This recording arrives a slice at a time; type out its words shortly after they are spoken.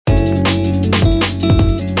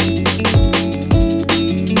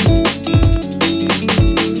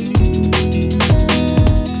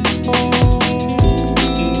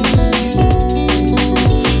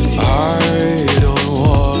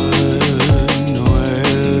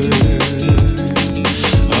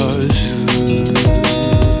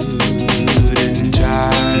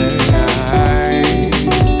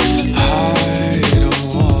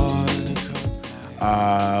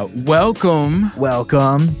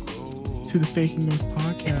Welcome to the Faking News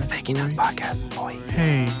Podcast. It's the Faking News Podcast, boy.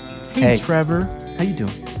 Hey, Trevor. How you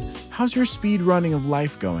doing? How's your speed running of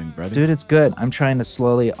life going, brother? Dude, it's good. I'm trying to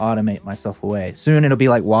slowly automate myself away. Soon it'll be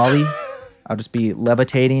like WALL-E. I'll just be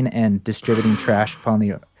levitating and distributing trash upon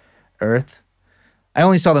the earth. I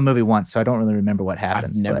only saw the movie once, so I don't really remember what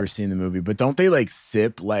happens. I've never seen the movie, but don't they like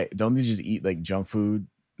sip, don't they just eat like junk food?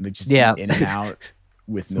 They just eat in and out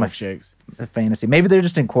with milkshakes? A fantasy. Maybe they're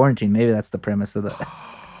just in quarantine. Maybe that's the premise of the...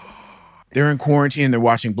 They're in quarantine and they're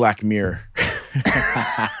watching Black Mirror.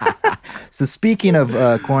 So speaking of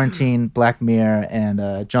quarantine, Black Mirror,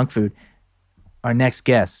 and junk food, our next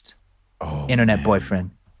guest, internet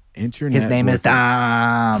boyfriend. His name is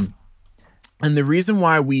Dom. And the reason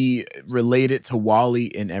why we relate it to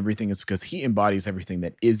WALL-E and everything is because he embodies everything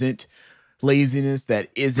that isn't laziness, that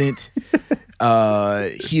isn't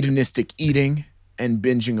hedonistic eating and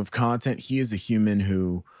binging of content. He is a human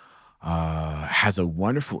who has a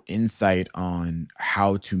wonderful insight on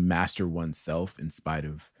how to master oneself in spite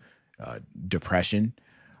of depression.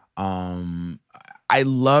 I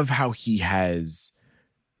love how he has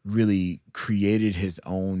really created his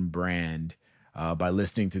own brand by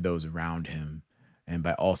listening to those around him and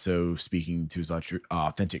by also speaking to his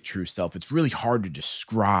authentic true self. It's really hard to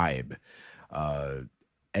describe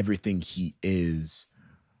everything he is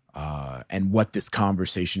and what this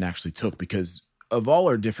conversation actually took, because of all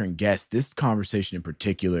our different guests, this conversation in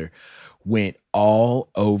particular went all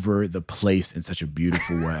over the place in such a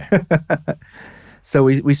beautiful way. So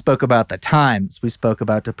we spoke about the times, we spoke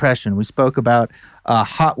about depression, we spoke about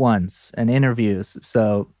hot ones and interviews.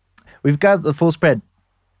 So we've got the full spread.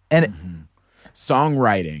 And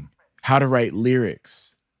songwriting, how to write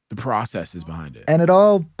lyrics, the processes behind it. And it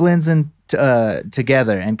all blends in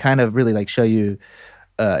together and kind of really like show you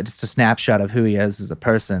just a snapshot of who he is as a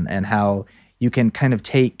person and how you can kind of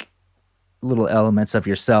take little elements of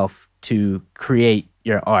yourself to create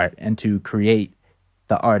your art and to create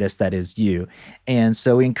the artist that is you. And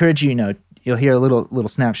so we encourage you, you'll hear little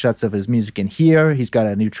snapshots of his music in here. He's got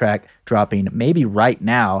a new track dropping maybe right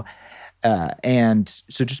now. And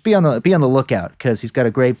so just be on the lookout, because he's got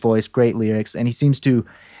a great voice, great lyrics, and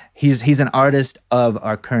he's an artist of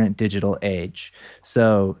our current digital age.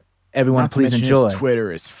 So everyone, please enjoy. His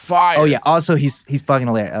Twitter is fire. Oh yeah. Also, he's fucking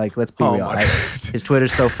hilarious. Like, let's be real. His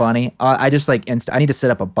Twitter's so funny. I just like I need to set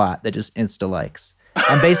up a bot that just insta likes.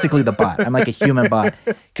 I'm basically the bot. I'm like a human bot,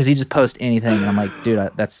 because he just posts anything, and I'm like,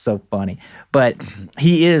 dude, that's so funny. But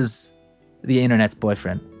he is the internet's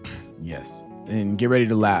boyfriend. Yes, and get ready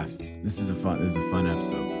to laugh. This is a fun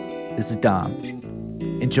episode. This is Dom.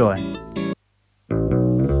 Enjoy.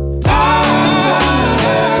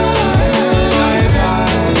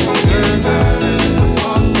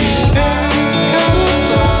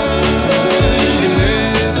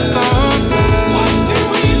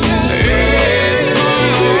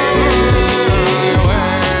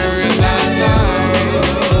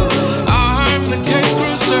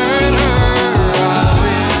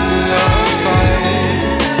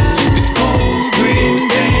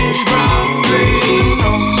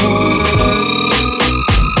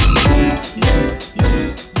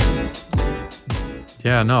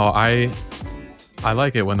 Yeah, no, I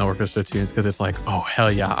like it when the orchestra tunes, because it's like, oh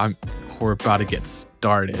hell yeah, we're about to get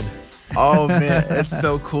started. Oh man, it's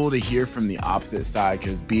so cool to hear from the opposite side,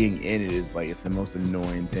 because being in it is like, it's the most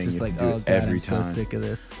annoying thing. It's you like, have to do oh it God, every I'm time. so sick of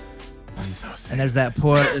this. I'm so sick. And there's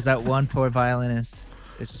that one poor violinist.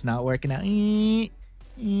 It's just not working out.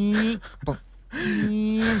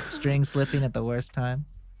 String slipping at the worst time.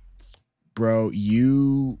 Bro,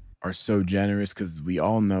 you are so generous, because we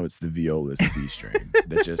all know it's the viola C string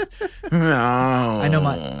that just. I know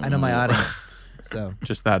my audience. So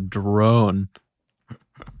just that drone.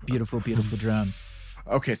 Beautiful drum.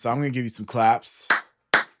 Okay, so I'm gonna give you some claps.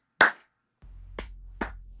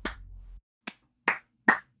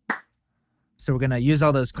 So we're gonna use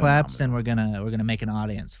all those claps, and we're gonna make an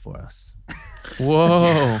audience for us.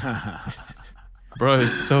 Whoa, bro,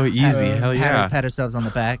 it's so easy. Hell yeah! Pat ourselves on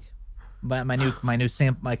the back.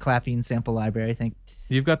 My clapping sample library. I think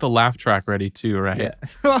you've got the laugh track ready too, right?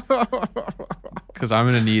 Yeah. Because I'm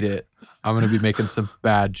gonna need it. I'm gonna be making some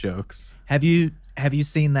bad jokes. Have you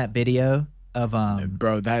seen that video of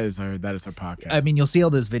Bro, that is our podcast. I mean, you'll see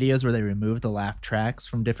all those videos where they remove the laugh tracks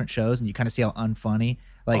from different shows, and you kind of see how unfunny,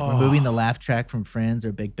 like removing the laugh track from Friends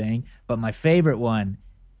or Big Bang. But my favorite one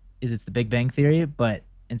is it's the Big Bang Theory, but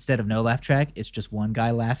instead of no laugh track, it's just one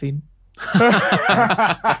guy laughing.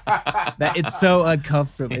 That it's so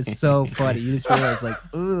uncomfortable. It's so funny. You just realize, like,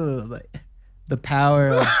 ooh, like the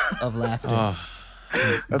power of laughter.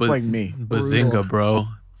 That's like me. Bazinga, bro.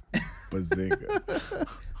 Bazinga.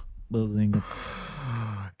 building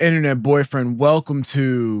Internet boyfriend, welcome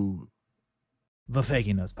to the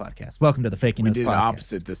Faking Notes podcast. Welcome to the Faking We Notes did it podcast.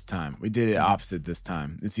 opposite this time. We did it opposite this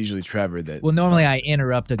time. It's usually Trevor that. Well, normally I starts.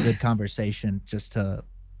 interrupt a good conversation just to,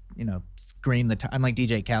 scream the. I'm like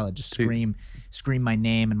DJ Khaled, just scream my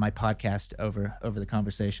name and my podcast over the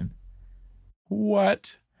conversation.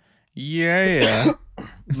 What? Yeah.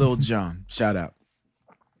 Lil John, shout out.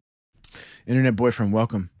 Internet boyfriend,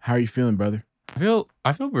 welcome. How are you feeling, brother?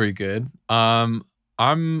 I feel very good. I'm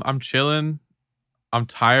chilling. I'm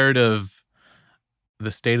tired of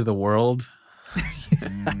the state of the world.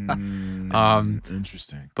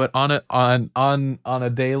 Interesting. But on a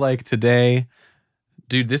day like today,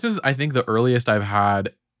 dude, this is I think the earliest I've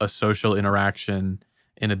had a social interaction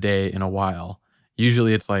in a day in a while.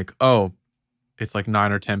 Usually it's like, oh, it's like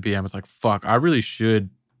 9 or 10 p.m. It's like, fuck, I really should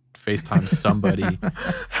FaceTime somebody.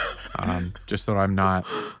 Just so I'm not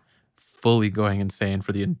fully going insane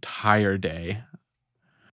for the entire day.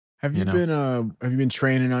 Have you been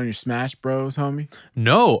training on your Smash Bros, homie?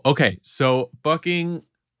 No. Okay. So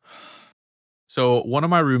one of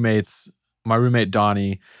my roommates, my roommate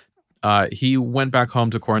Donnie, he went back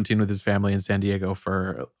home to quarantine with his family in San Diego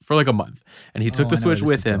for like a month, and he took the Switch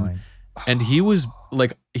with him. And he was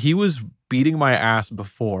beating my ass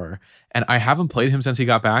before, and I haven't played him since he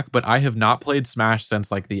got back, but I have not played Smash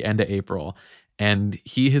since like the end of April. And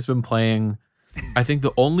he has been playing, I think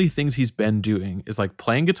the only things he's been doing is like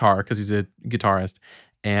playing guitar because he's a guitarist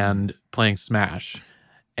and playing Smash.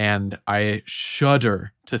 And I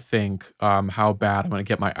shudder to think how bad I'm going to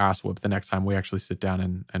get my ass whooped the next time we actually sit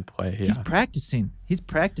down and play. Yeah. He's practicing.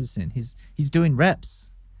 He's doing reps.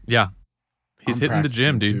 Yeah. He's hitting the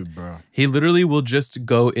gym, dude. Too, bro. He literally will just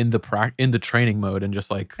go in the training mode and just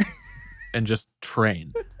like and just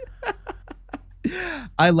train.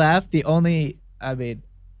 I laughed.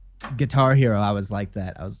 Guitar Hero, I was like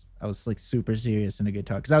that. I was like super serious in a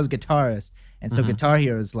guitar because I was a guitarist, and so Guitar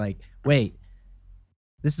Hero is like, wait,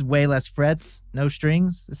 this is way less frets, no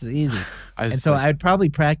strings. This is easy. So I'd probably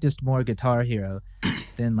practiced more Guitar Hero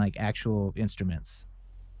than like actual instruments.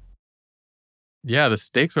 Yeah, the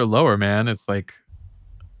stakes are lower, man. It's like,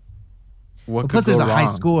 what could plus go there's a high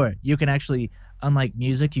wrong? score. You can actually, unlike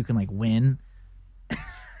music, you can like win.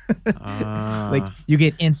 Like you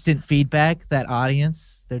get instant feedback. That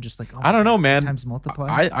audience, they're just like, oh, I don't know, man. Times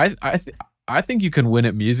multiply. I think you can win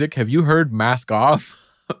at music. Have you heard "Mask Off"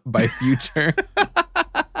 by Future?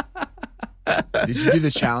 Did you do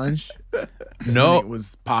the challenge? No, It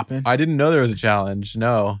was popping. I didn't know there was a challenge.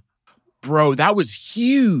 No. Bro, that was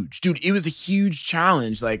huge. Dude, it was a huge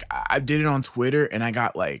challenge. Like I did it on Twitter and I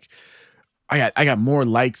got more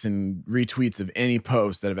likes and retweets of any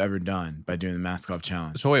post that I've ever done by doing the Mask Off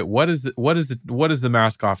challenge. So wait, what is the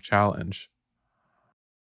Mask Off challenge?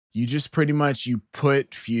 You just pretty much you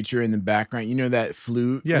put Future in the background. You know that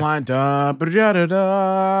flute Yes. line. Da, ba, da, da,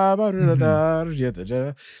 da, ba, da, da, da, da,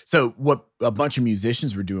 da. So what a bunch of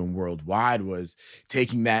musicians were doing worldwide was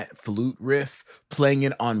taking that flute riff, playing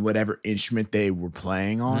it on whatever instrument they were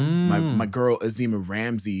playing on. My girl Azima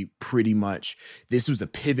Ramsey, pretty much this was a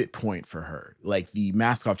pivot point for her. Like the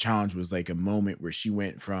Mask Off challenge was like a moment where she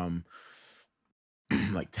went from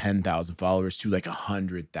like 10,000 followers to like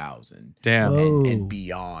 100,000. Damn. And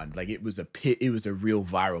beyond. Like it was a real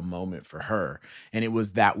viral moment for her. And it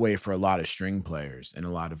was that way for a lot of string players and a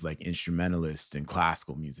lot of like instrumentalists and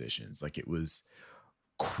classical musicians. Like it was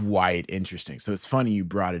quite interesting. So it's funny you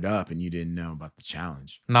brought it up and you didn't know about the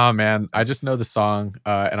challenge. Nah, man. I just know the song,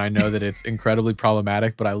 and I know that it's incredibly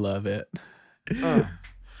problematic, but I love it.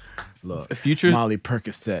 Look, Future Molly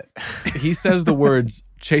Percocet. He says the words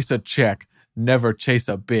 "chase a check, never chase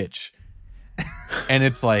a bitch," and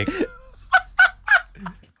it's like,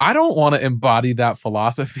 I don't want to embody that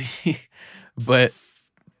philosophy, but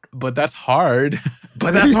that's hard.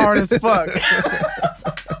 But that's hard as fuck.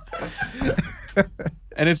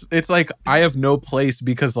 And it's like I have no place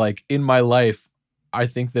because like in my life, I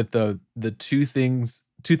think that the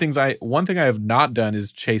one thing I have not done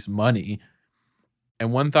is chase money.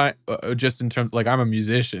 And one thing, just in terms, like I'm a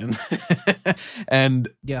musician, and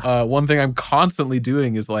one thing I'm constantly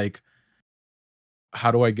doing is like, how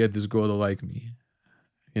do I get this girl to like me?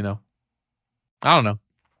 You know, I don't know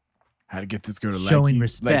how to get this girl to like you. Showing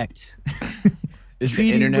respect. Like, is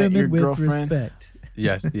the internet your girlfriend? Respect.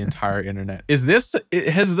 Yes, the entire internet. Has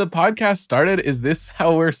the podcast started? Is this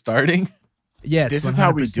how we're starting? Yes, this 100%. is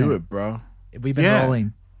how we do it, bro. We've been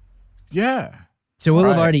rolling. Yeah. So we'll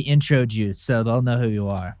have already introed you, so they'll know who you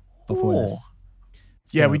are before this.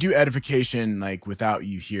 So, yeah, we do edification like without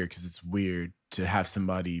you here because it's weird to have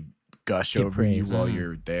somebody gush over you while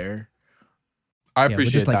you're there. I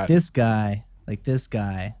appreciate just that. Like this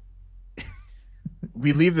guy,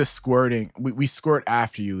 We leave the squirting. We squirt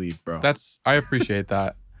after you leave, bro. I appreciate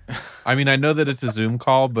that. I mean, I know that it's a Zoom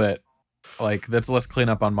call, but like that's less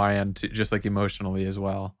cleanup on my end, too, just like emotionally as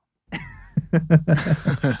well.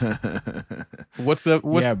 What's up?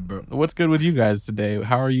 Yeah, bro. What's good with you guys today?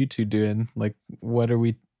 How are you two doing? Like,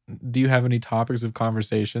 do you have any topics of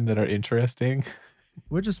conversation that are interesting?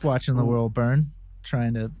 We're just watching the world burn,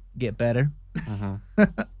 trying to get better.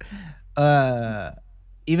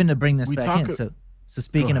 Even to bring this back in. So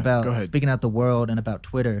speaking about the world and about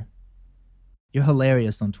Twitter, you're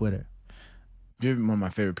hilarious on Twitter. You're one of my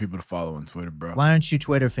favorite people to follow on Twitter, bro. Why aren't you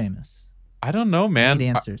Twitter famous? I don't know, man. I need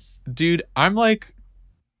answers. Dude, I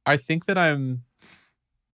think that I'm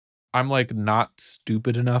like not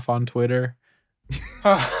stupid enough on Twitter.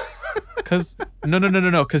 Cause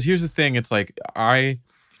no. Cause here's the thing. It's like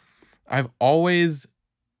I've always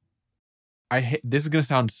this is gonna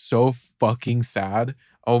sound so fucking sad.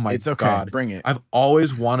 Oh my god. It's okay. Bring it. I've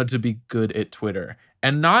always wanted to be good at Twitter.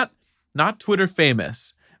 And not Twitter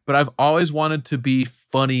famous, but I've always wanted to be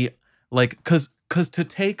funny, like cause to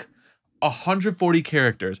take 140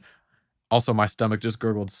 characters. Also, my stomach just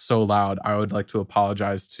gurgled so loud. I would like to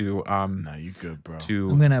apologize to No, you good, bro.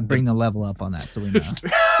 I'm gonna bring the level up on that so we know.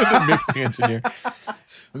 The mixing engineer.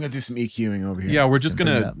 We're gonna do some EQing over here. Yeah, we're just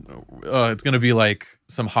gonna it's gonna be like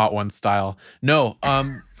some Hot Ones style. No,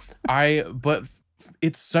 but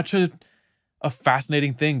it's such a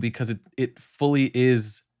fascinating thing because it fully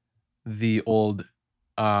is the old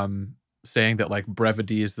saying that like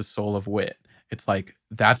brevity is the soul of wit. It's like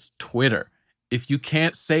that's Twitter. If you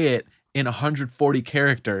can't say it in 140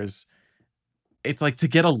 characters, it's like to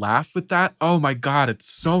get a laugh with that. Oh my god, it's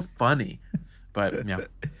so funny. But yeah,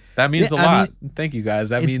 that means a lot. Thank you guys.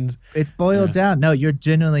 That means it's boiled down. No, you're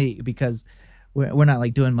genuinely, because we're not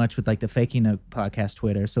like doing much with like the Faking Note podcast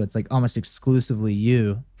Twitter, so it's like almost exclusively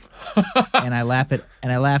you. and I laugh at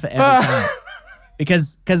every time.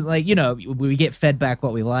 Because like, you know, we get fed back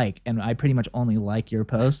what we like, and I pretty much only like your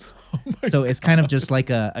post. So it's kind of just like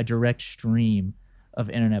a direct stream of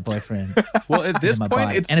Internet Boyfriend. Well, at this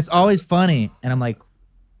point, it's always funny, and I'm like,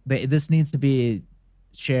 this needs to be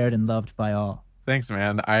shared and loved by all. Thanks,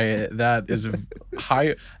 man. That is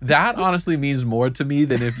high. That honestly means more to me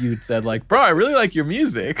than if you said like, bro, I really like your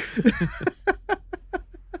music.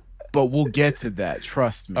 But we'll get to that.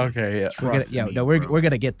 Trust me. Okay. Yeah. We're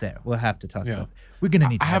gonna get there. We'll have to talk about it. We're gonna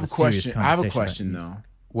need to have a question. I have a question though.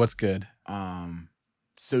 What's good?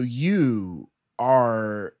 So you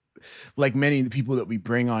are, like many of the people that we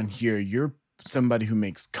bring on here, you're somebody who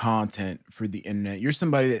makes content for the internet. You're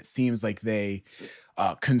somebody that seems like they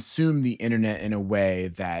consume the internet in a way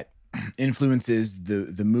that influences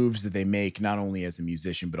the moves that they make, not only as a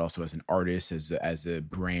musician but also as an artist, as a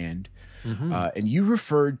brand. And you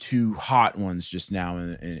referred to Hot Ones just now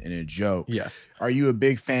in a joke. Yes. Are you a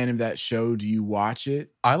big fan of that show? Do you watch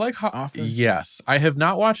it? I like Hot. Yes, I have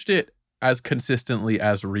not watched it as consistently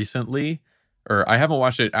as recently, or I haven't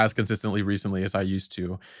watched it as consistently recently as I used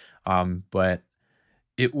to. But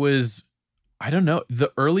it was, I don't know,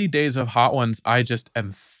 the early days of Hot Ones I just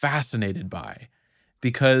am fascinated by,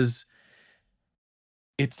 because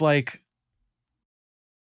it's like,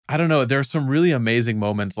 I don't know, there's some really amazing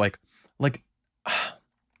moments like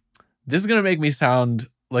this is going to make me sound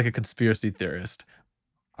like a conspiracy theorist.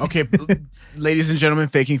 Okay, ladies and gentlemen,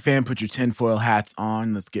 Faking Fan, put your tinfoil hats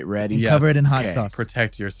on. Let's get ready. Yes. Cover it in hot sauce.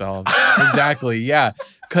 Protect yourselves. Exactly, yeah.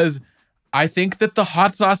 Because I think that the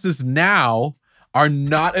hot sauces now are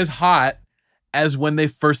not as hot as when they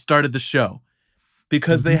first started the show.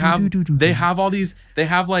 Because they have all these, they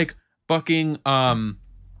have like fucking, I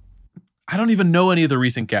don't even know any of the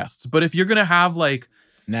recent guests, but if you're going to have like,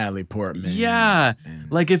 Natalie Portman. Yeah.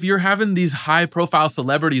 Like if you're having these high profile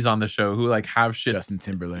celebrities on the show who like have shit. Justin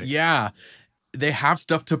Timberlake. Yeah. They have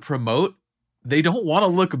stuff to promote. They don't want to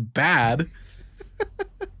look bad.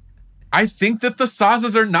 I think that the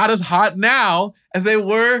sauces are not as hot now as they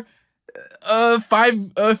were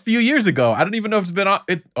a few years ago. I don't even know if it's been on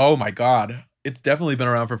it. Oh my God. It's definitely been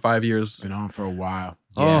around for 5 years. Been on for a while.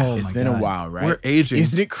 Yeah, it's been a while, right? We're aging.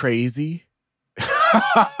 Isn't it crazy?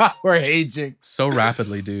 We're aging so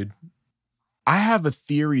rapidly, dude. I have a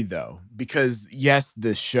theory though, because yes,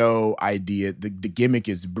 the show idea, the gimmick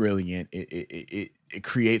is brilliant. It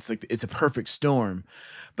creates like, it's a perfect storm.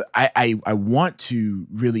 But I want to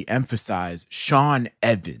really emphasize Sean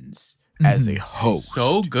Evans as a host.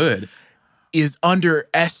 So good. Is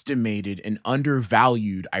underestimated and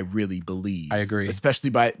undervalued, I really believe. I agree. Especially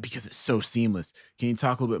because it's so seamless. Can you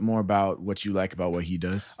talk a little bit more about what you like about what he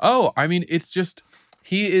does? Oh, I mean, it's just,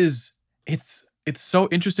 it's so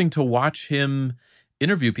interesting to watch him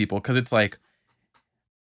interview people, because it's like,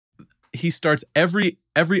 he starts every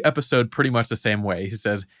episode pretty much the same way. He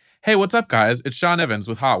says, "Hey, what's up, guys? It's Sean Evans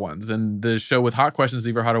with Hot Ones, and the show with hot questions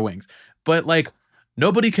leave your hotter wings." But like,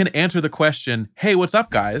 nobody can answer the question, "Hey, what's up,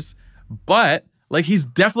 guys?" But like, he's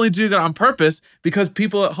definitely doing it on purpose because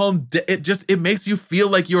people at home, it makes you feel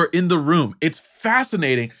like you're in the room. It's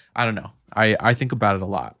fascinating. I don't know. I think about it a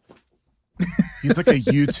lot. He's like a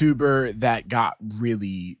YouTuber that got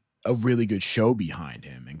a really good show behind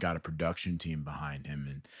him and got a production team behind him.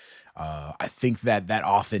 And I think that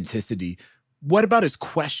authenticity. What about his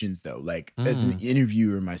questions though? Like as an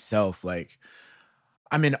interviewer myself, like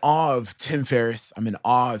I'm in awe of Tim Ferriss. I'm in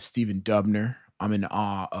awe of Stephen Dubner. I'm in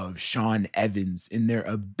awe of Sean Evans in their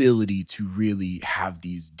ability to really have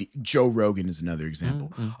these. Joe Rogan is another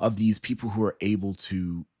example of these people who are able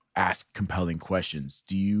to ask compelling questions.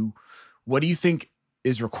 What do you think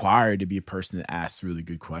is required to be a person that asks really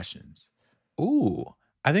good questions? Ooh,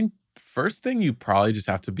 I think first thing, you probably just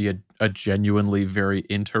have to be a genuinely very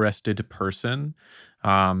interested person.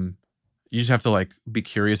 You just have to like be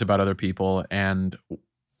curious about other people, and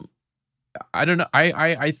I don't know.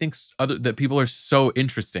 I think that people are so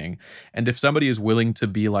interesting, and if somebody is willing to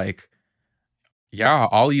be like, yeah,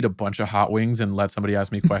 I'll eat a bunch of hot wings and let somebody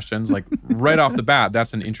ask me questions, like right off the bat,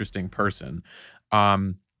 that's an interesting person.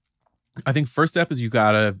 I think first step is you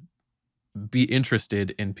gotta be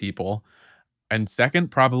interested in people. And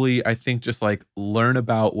second, probably, I think just like learn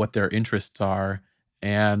about what their interests are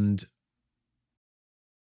and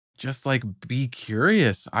just like be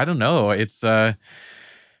curious. I don't know. I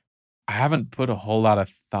haven't put a whole lot of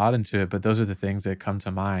thought into it, but those are the things that come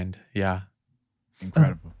to mind. Yeah.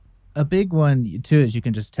 Incredible. A big one too, as you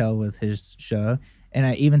can just tell with his show,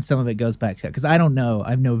 and even some of it goes back to, because I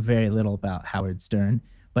know very little about Howard Stern,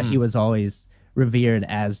 but he was always revered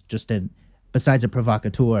as just besides a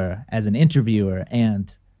provocateur, as an interviewer.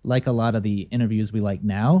 And like a lot of the interviews we like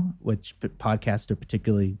now, which podcasts are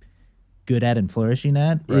particularly good at and flourishing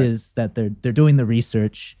at, is that they're doing the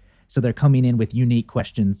research. So they're coming in with unique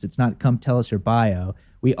questions. It's not come tell us your bio.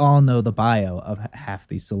 We all know the bio of half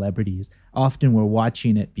these celebrities. Often we're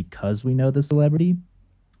watching it because we know the celebrity.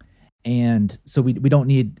 And so we don't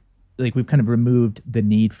need, like, we've kind of removed the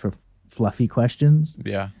need for fluffy questions.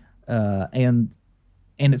 Yeah. And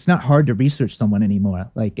it's not hard to research someone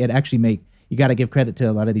anymore. Like, it actually you got to give credit to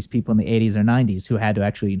a lot of these people in the 80s or 90s who had to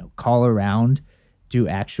actually, call around, do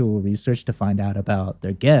actual research to find out about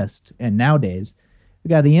their guest. And nowadays, we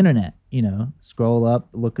got the internet, scroll up,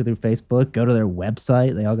 look through Facebook, go to their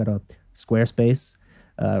website. They all got a Squarespace,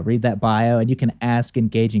 read that bio, and you can ask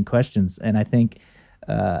engaging questions. And I think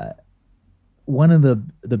one of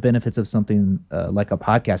the benefits of something like a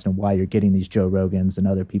podcast, and why you're getting these Joe Rogans and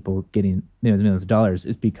other people getting millions of dollars,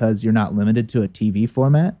 is because you're not limited to a TV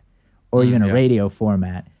format or even a radio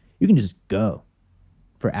format. You can just go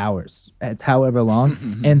for hours. It's however long.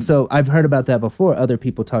 And so I've heard about that before. Other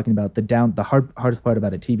people talking about the hardest part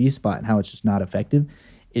about a TV spot and how it's just not effective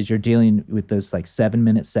is you're dealing with those like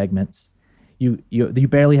 7-minute segments. You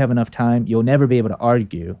barely have enough time. You'll never be able to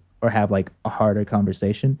argue or have like a harder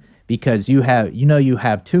conversation because you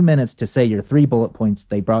have 2 minutes to say your 3 bullet points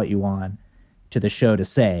they brought you on to the show to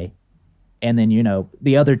say. And then,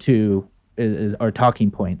 the other 2 are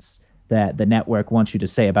talking points that the network wants you to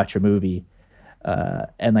say about your movie.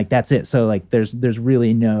 And like that's it. So like there's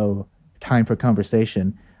really no time for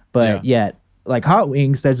conversation. But yet, like Hot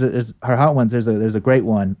Wings, there's her Hot Ones. There's a great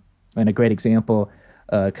one and a great example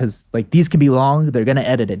because like these can be long. They're gonna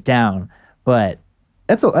edit it down, but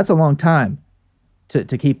that's a long time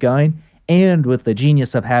to keep going. And with the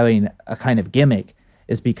genius of having a kind of gimmick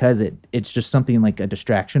is because it's just something like a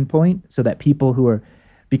distraction point, so that people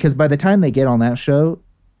because by the time they get on that show,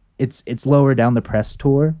 it's lower down the press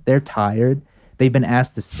tour. They're tired. They've been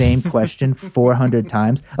asked the same question 400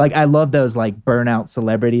 times. Like, I love those like burnout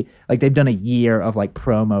celebrity. Like, they've done a year of like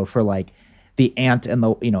promo for like the Ant and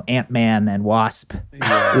the Ant-Man and Wasp.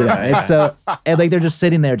 And so and like they're just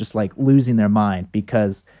sitting there just like losing their mind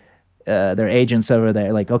because their agents over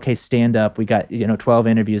there like, okay, stand up. We got 12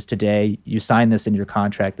 interviews today. You signed this in your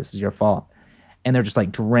contract. This is your fault. And they're just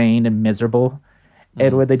like drained and miserable.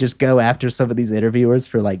 And when they just go after some of these interviewers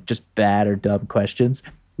for like just bad or dumb questions,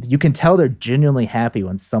 you can tell they're genuinely happy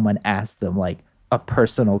when someone asks them like a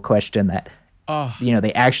personal question that,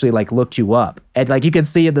 they actually like looked you up. And like you can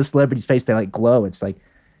see in the celebrity's face, they like glow. It's like,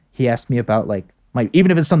 he asked me about like even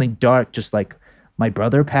if it's something dark, just like my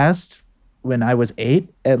brother passed when I was 8,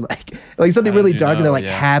 and like something really dark. And they're like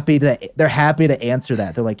happy to answer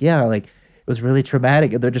that. They're like, yeah, like it was really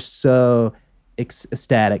traumatic. And they're just so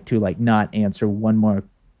ecstatic to like not answer one more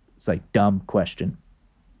dumb question.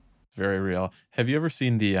 Very real. Have you ever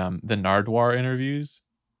seen the Nardwuar interviews?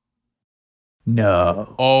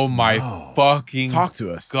 No. Oh my No. fucking Talk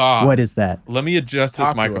to us. God. What is that? Let me adjust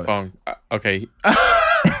Talk this to microphone. Okay.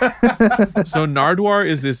 So Nardwuar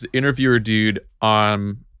is this interviewer dude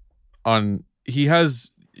on he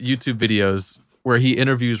has YouTube videos where he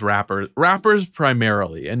interviews rappers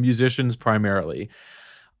primarily and musicians primarily.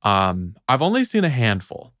 I've only seen a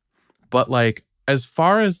handful, but like as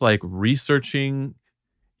far as like researching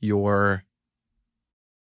your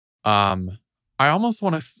I almost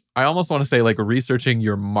want to say like researching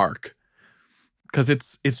your mark, because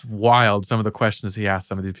it's wild some of the questions he asks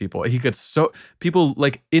some of these people. He gets so people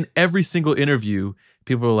like in every single interview,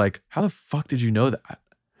 people are like, "How the fuck did you know that?"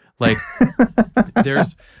 Like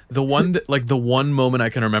there's the one moment I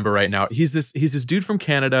can remember right now. He's this dude from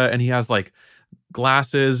Canada, and he has like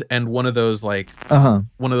glasses and one of those like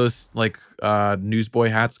newsboy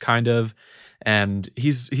hats kind of, and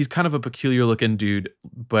he's kind of a peculiar looking dude,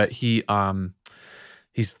 but he's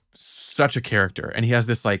such a character, and he has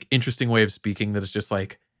this like interesting way of speaking that is just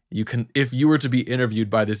like, you can, if you were to be interviewed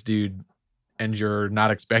by this dude and you're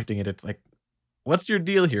not expecting it, it's like, what's your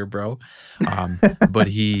deal here, bro? But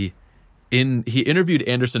he interviewed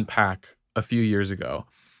Anderson .Paak a few years ago,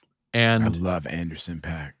 and I love Anderson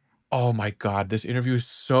 .Paak. Oh my God, this interview is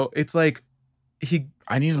so, it's like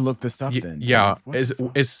I need to look this up then. Yeah,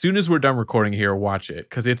 as soon as we're done recording here, watch it,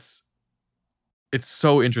 because it's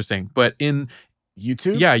so interesting. But in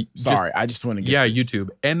YouTube? Yeah. Sorry, I just want to get Yeah, this. YouTube.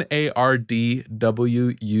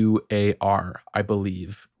 Nardwuar, I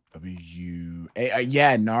believe.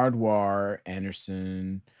 Yeah, Nardwuar,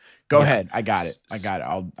 Anderson. Go ahead. I got it.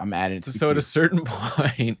 I'm adding it to the So queue. at a certain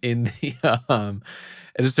point in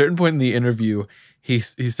the interview, he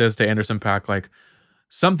says to Anderson .Paak like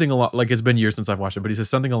something along, like, it's been years since I've watched it, but he says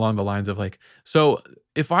something along the lines of like, so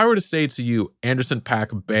if I were to say to you, Anderson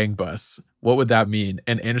 .Paak bang bus, what would that mean?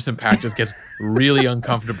 And Anderson .Paak just gets really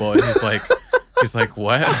uncomfortable, and he's like,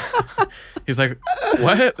 what? He's like,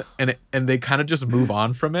 what? And they kind of just move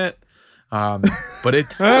on from it. But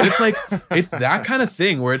it's like, it's that kind of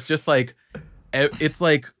thing where it's just like, it's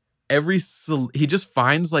like he just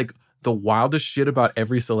finds like the wildest shit about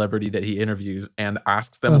every celebrity that he interviews and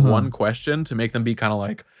asks them one question to make them be kind of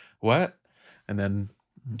like, what? And then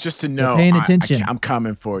just to know, paying attention. I'm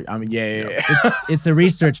coming for you. Yeah. It's a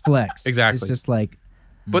research flex. Exactly. It's just like,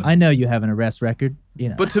 but I know you have an arrest record, you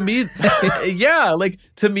know. But to me, yeah, like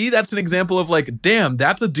to me, that's an example of like, damn,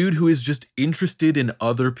 that's a dude who is just interested in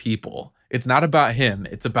other people. It's not about him.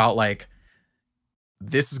 It's about like,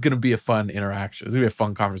 this is going to be a fun interaction. It's going to be a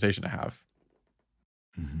fun conversation to have.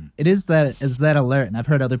 Mm-hmm. It's that alert, and I've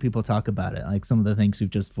heard other people talk about it, like some of the things we've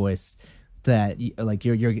just voiced, that like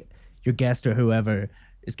your guest or whoever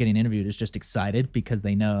is getting interviewed is just excited because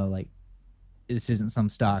they know like this isn't some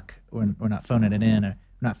stock. We're not phoning it in, or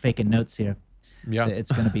we're not faking notes here. Yeah,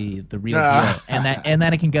 it's going to be the real deal, and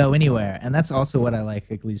that it can go anywhere. And that's also what I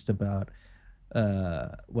like, at least about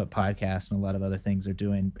what podcasts and a lot of other things are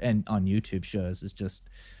doing, and on YouTube shows, is just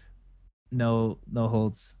no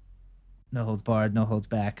holds barred, no holds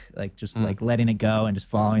back, like just like letting it go and just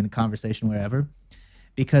following the conversation wherever.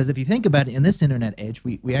 Because if you think about it, in this internet age,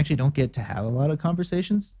 we actually don't get to have a lot of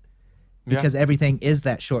conversations because everything is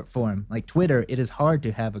that short form. Like Twitter, it is hard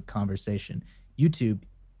to have a conversation. YouTube,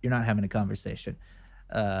 you're not having a conversation.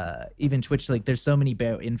 Even Twitch, like there's so many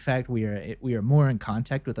in fact, we are more in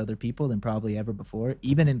contact with other people than probably ever before.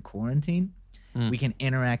 Even in quarantine, we can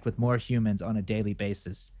interact with more humans on a daily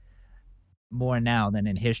basis, more now than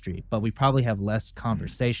in history, but we probably have less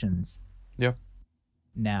conversations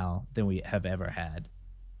now than we have ever had.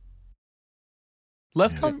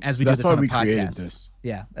 As we do this on a podcast.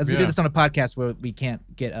 As we do this on a podcast where we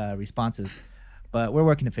can't get responses, but we're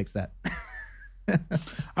working to fix that. I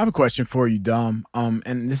have a question for you, Dom.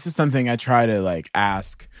 And this is something I try to like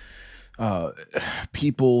ask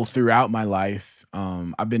people throughout my life.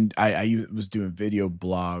 I was doing video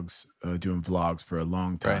blogs, doing vlogs for a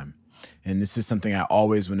long time. Right. And this is something I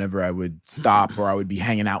always, whenever I would stop or I would be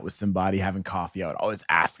hanging out with somebody having coffee, I would always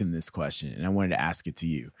ask them this question. And I wanted to ask it to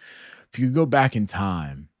you. If you could go back in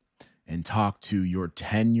time and talk to your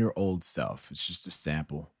 10-year-old self, it's just a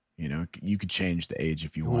sample. You know, you could change the age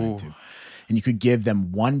if you wanted to. And you could give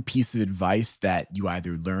them one piece of advice that you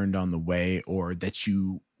either learned on the way or that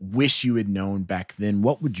you wish you had known back then.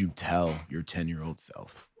 What would you tell your 10-year-old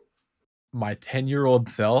self? My 10-year-old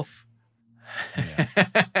self?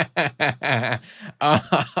 Yeah.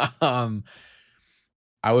 I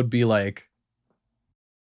would be like,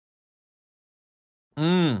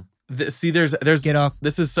 See, there's Get off.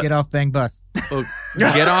 This is Get off, bang, bus. oh,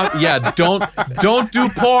 get off. Yeah, don't do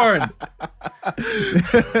porn.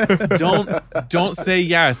 Don't say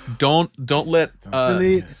yes. Don't let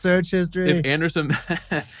Delete search history. if Anderson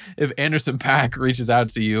Paak reaches out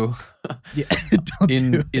to you Yeah, don't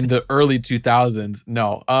do it. in the early 2000s.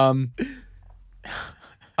 No.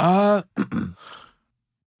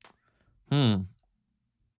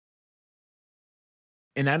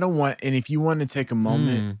 And I don't want, and if you want to take a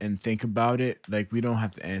moment and think about it, like we don't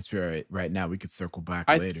have to answer it right now. We could circle back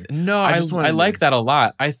later. I like that a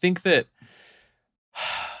lot. I think that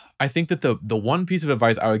the one piece of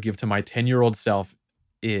advice I would give to my 10-year-old self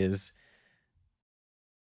is,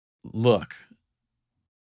 look,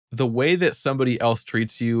 the way that somebody else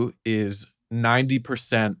treats you is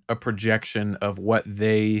 90% a projection of what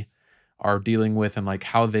they are dealing with and like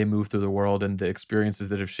how they move through the world and the experiences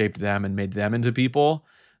that have shaped them and made them into people.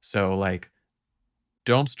 So like,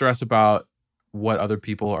 don't stress about what other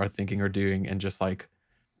people are thinking or doing, and just like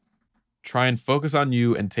try and focus on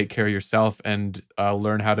you and take care of yourself, and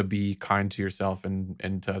learn how to be kind to yourself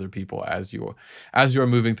and to other people as you're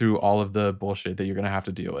moving through all of the bullshit that you're going to have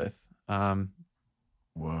to deal with.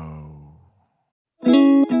 Whoa.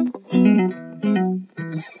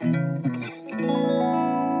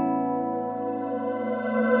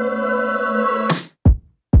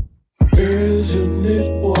 Isn't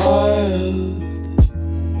it wild?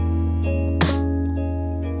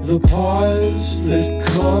 The pause that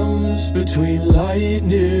comes between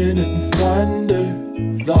lightning and thunder.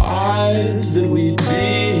 The odds that we'd be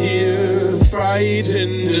here,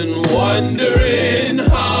 frightened and wondering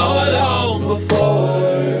how long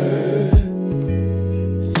before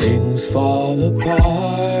things fall apart.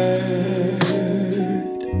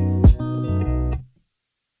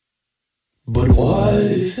 But what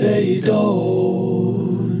if they don't?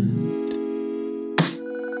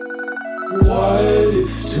 What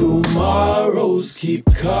if tomorrows keep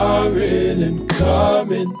coming and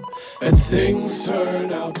coming, and things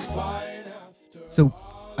turn out fine after? So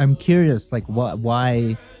I'm curious, like,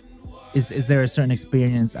 why is there a certain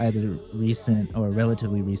experience, either recent or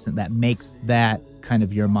relatively recent, that makes that kind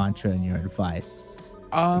of your mantra and your advice?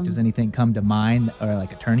 Does anything come to mind, or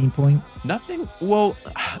like a turning point? Nothing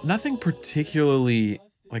particularly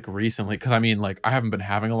like recently, because I mean, like, I haven't been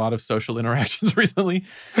having a lot of social interactions recently.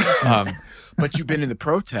 But you've been in the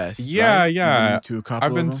protests. Yeah, right? yeah. You've been to a couple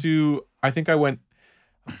I've been of them? to. I think I went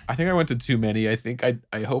to too many.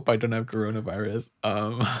 I hope I don't have coronavirus.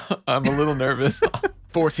 I'm a little nervous.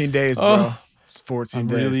 14 days, bro. Oh, It's 14 I'm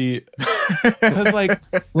days. really, because like,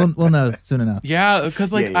 We'll know soon enough. yeah,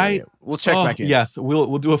 because like Yeah. We'll check back in. Yes,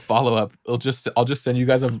 we'll do a follow up. I'll just send you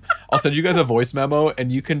guys a voice memo, and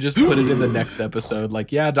you can just put it in the next episode.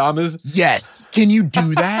 Like, yeah, Dom is. Yes. Can you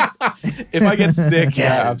do that? If I get sick,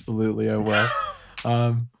 yeah, Yes. absolutely, I will.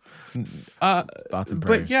 Thoughts and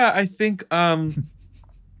prayers. But yeah, I think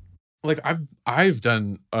like I've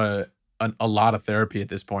done a lot of therapy at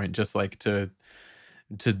this point, just like to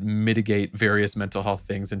mitigate various mental health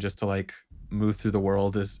things, and just to like move through the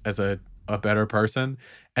world as a better person.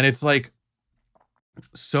 And it's like,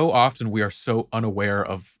 so often we are so unaware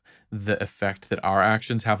of the effect that our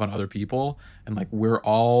actions have on other people, and like we're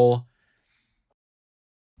all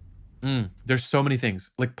there's so many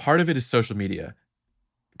things. Like, part of it is social media,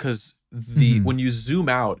 because when you zoom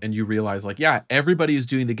out and you realize, like, yeah, everybody is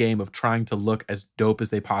doing the game of trying to look as dope as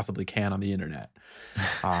they possibly can on the internet.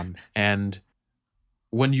 And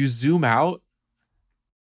when you zoom out,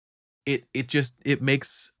 it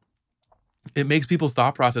makes people's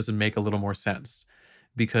thought process and make a little more sense,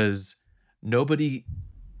 because nobody,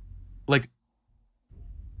 like,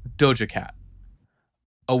 Doja Cat,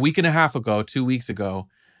 a week and a half ago, 2 weeks ago,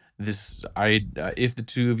 if the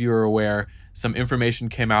two of you are aware, some information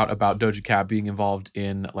came out about Doja Cat being involved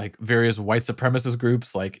in like various white supremacist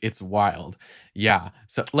groups. Like, it's wild. Yeah.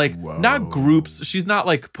 So like, not groups. She's not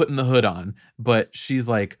like putting the hood on, but she was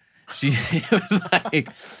like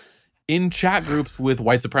in chat groups with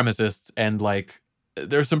white supremacists, and like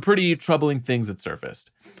there's some pretty troubling things that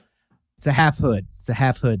surfaced. It's a half hood. It's a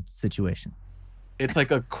half hood situation. It's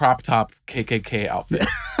like a crop top KKK outfit.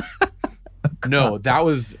 No, that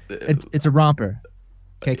was. It's a romper.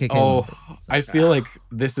 KKK. Oh, romper. I feel like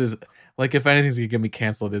this is like, if anything's gonna get me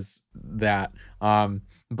canceled, is that.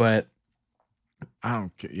 But I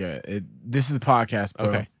don't care. Yeah. This is a podcast, bro.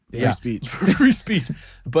 Okay. Free speech. Free speech.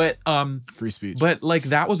 But Free speech. But like,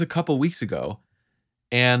 that was a couple weeks ago,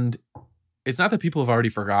 and it's not that people have already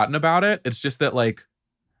forgotten about it. It's just that like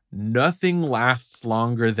nothing lasts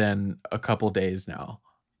longer than a couple days now.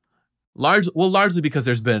 Largely because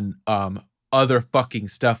there's been other fucking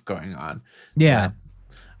stuff going on. Yeah.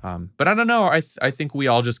 But I don't know. I think we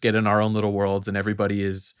all just get in our own little worlds, and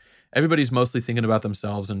everybody's mostly thinking about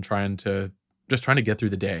themselves and trying to get through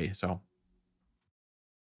the day. So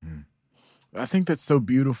I think that's so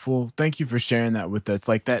beautiful. Thank you for sharing that with us.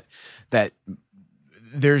 Like that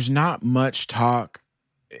there's not much talk.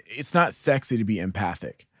 It's not sexy to be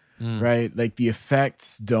empathic, right? Like the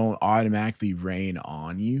effects don't automatically rain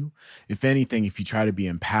on you. If anything, if you try to be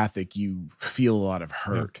empathic, you feel a lot of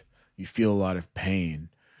hurt. You feel a lot of pain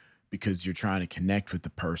because you're trying to connect with the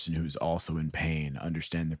person who's also in pain,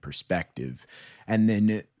 understand the perspective, and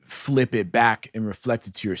then flip it back and reflect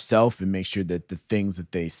it to yourself and make sure that the things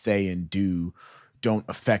that they say and do don't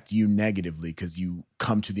affect you negatively, because you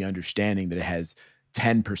come to the understanding that it has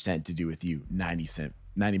 10% to do with you, 90%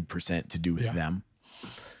 to do with them.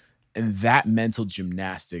 And that mental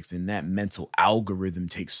gymnastics and that mental algorithm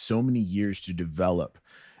takes so many years to develop.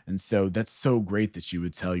 And so that's so great that you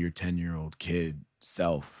would tell your 10-year-old kid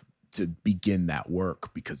self to begin that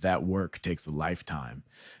work, because that work takes a lifetime.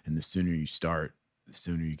 And the sooner you start, the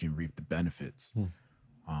sooner you can reap the benefits.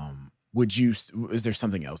 Is there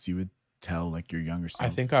something else you would tell like your younger self?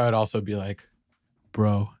 I think I would also be like,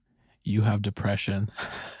 bro, you have depression.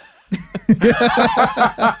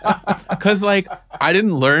 Because like I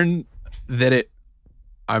didn't learn that it.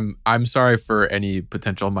 I'm sorry for any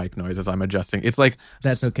potential mic noise as I'm adjusting. It's like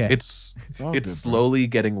That's okay. It's good, slowly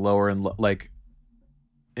getting lower and like.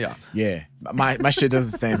 Yeah. My shit does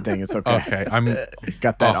the same thing. It's okay. Okay, I'm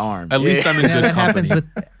got that arm. At least I'm in good that company.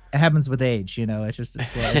 happens with age, you know. It's just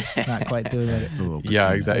it's not quite doing it. It's a little bit.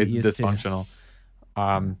 Yeah, exactly. It's dysfunctional.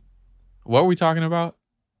 What were we talking about?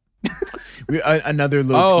 Another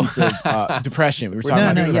little piece of depression. We were talking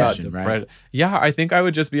about depression, right? Yeah, I think I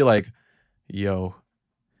would just be like, yo,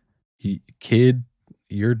 kid,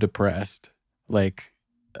 you're depressed. Like,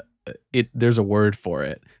 there's a word for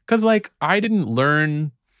it. Because, like, I didn't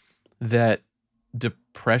learn that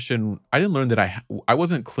depression. I didn't learn that I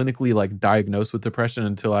wasn't clinically, like, diagnosed with depression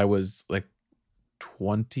until I was, like,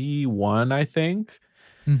 21, I think.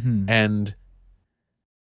 And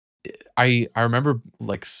I remember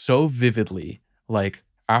like so vividly, like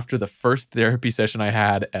after the first therapy session I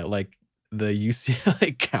had at like the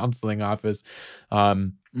UCLA counseling office,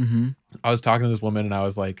 I was talking to this woman and I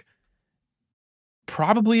was like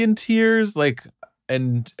probably in tears, like,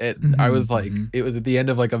 and I was like, it was at the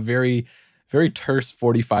end of like a very, very terse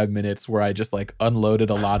 45 minutes where I just like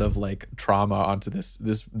unloaded a lot of like trauma onto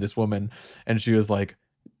this woman, and she was like,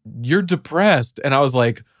 "You're depressed," and I was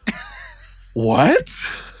like, "What?"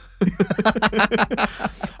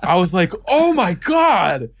 I was like, oh my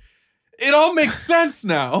God, it all makes sense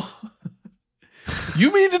now.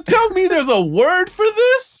 You mean to tell me there's a word for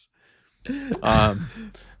this?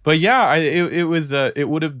 But yeah, it would save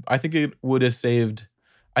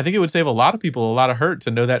a lot of people a lot of hurt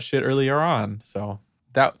to know that shit earlier on. So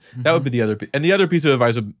that would be the other, and the other piece of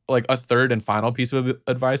advice would, like a third and final piece of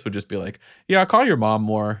advice would just be like, yeah, call your mom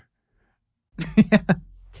more.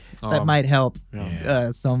 That might help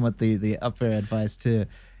some with the upper advice too.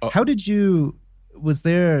 How did you, was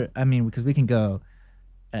there, I mean, because we can go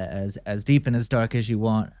as deep and as dark as you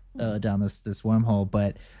want down this wormhole,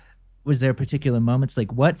 but was there particular moments,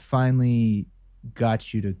 like what finally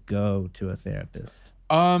got you to go to a therapist?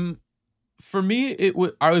 For me,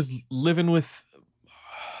 I was living with,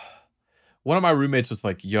 one of my roommates was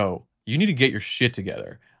like, yo, you need to get your shit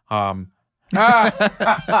together.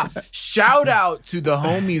 Shout out to the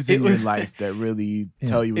homies in your life that really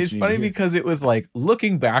tell you what it's you need funny to hear. because it was like,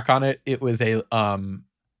 looking back on it, it was a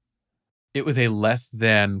less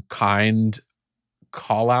than kind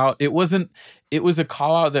call out. It was a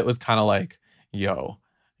call out that was kind of like, yo,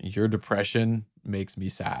 your depression makes me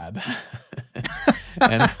sad.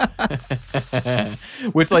 And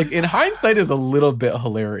which like in hindsight is a little bit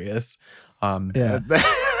hilarious.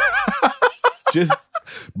 Just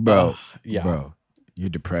bro, yeah, bro, your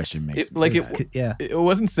depression makes me like sad. it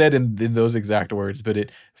wasn't said in those exact words, but it,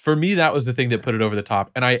 for me, that was the thing that put it over the top.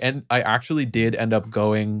 And I actually did end up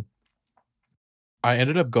going. I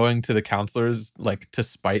ended up going to the counselors like to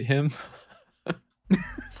spite him.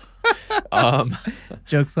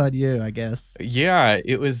 Joke's on you, I guess. Yeah,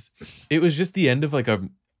 it was just the end of like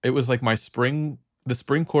it was like the spring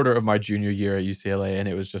quarter of my junior year at UCLA, and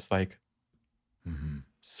it was just like it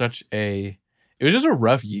was just a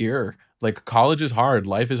rough year. Like college is hard,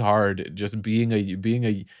 life is hard. Just being a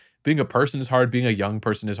person is hard. Being a young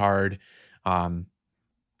person is hard. I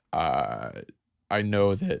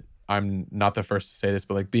know that I'm not the first to say this,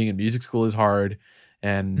 but like being in music school is hard,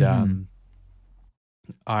 and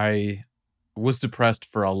I was depressed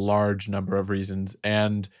for a large number of reasons,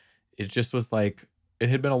 and it just was like it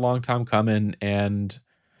had been a long time coming, and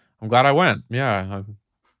I'm glad I went. Yeah.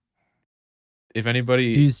 If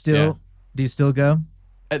anybody, Do you still go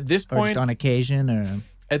at this or just point, on occasion or?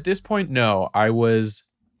 at this point, no. I was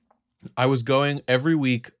going every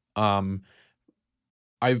week. I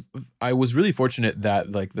was really fortunate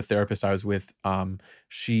that like the therapist I was with,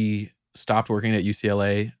 she stopped working at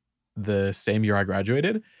UCLA the same year I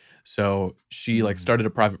graduated. So she like started a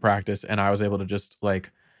private practice, and I was able to just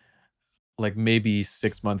like maybe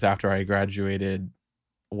 6 months after I graduated,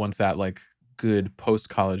 once that like good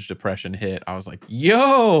post-college depression hit, I was like,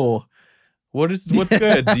 yo, what's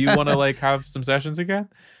good? Do you want to like have some sessions again?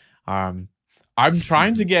 I'm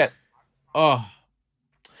trying to get, I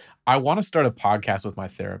want to start a podcast with my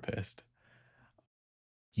therapist.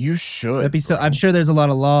 You should. That'd be so. I'm sure there's a lot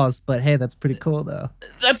of laws, but hey, that's pretty cool though.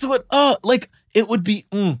 That's what. Like it would be,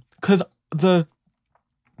 because the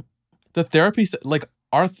therapy, like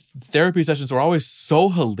our therapy sessions were always so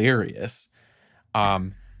hilarious.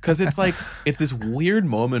 Because it's like it's this weird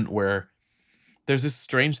moment where there's this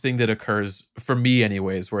strange thing that occurs for me,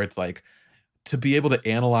 anyways, where it's like to be able to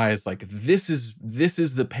analyze like this is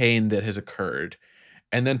the pain that has occurred,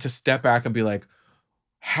 and then to step back and be like,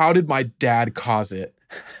 how did my dad cause it?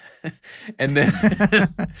 And then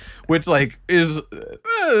which like is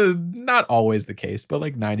not always the case, but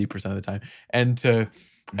like 90% of the time, and to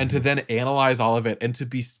then analyze all of it, and to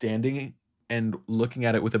be standing and looking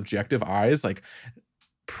at it with objective eyes, like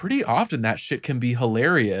pretty often that shit can be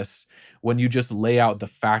hilarious when you just lay out the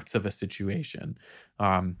facts of a situation.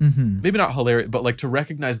 Maybe not hilarious, but like to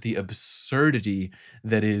recognize the absurdity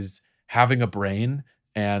that is having a brain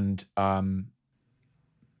and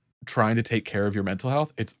trying to take care of your mental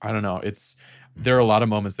health. I don't know. There are a lot of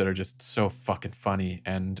moments that are just so fucking funny.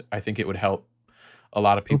 And I think it would help a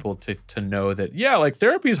lot of people to know that, yeah, like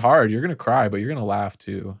therapy is hard. You're going to cry, but you're going to laugh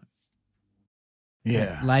too.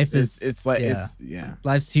 Yeah. Life is,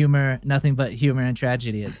 life's humor, nothing but humor and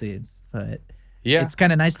tragedy, it seems. But yeah, it's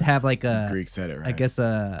kind of nice to have like Greek said it right. I guess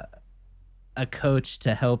a coach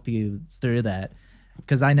to help you through that.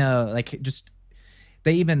 Because I know like just,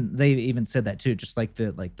 they even said that too, just like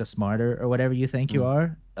the smarter or whatever you think you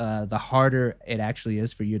are, the harder it actually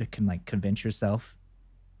is for you to convince yourself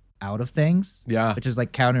out of things. Yeah. Which is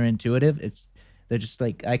like counterintuitive. They're just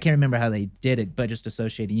like, I can't remember how they did it, but just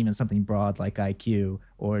associating even something broad like IQ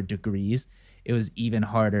or degrees, it was even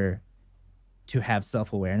harder to have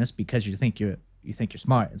self-awareness because you think you're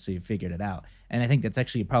smart, and so you figured it out. And I think that's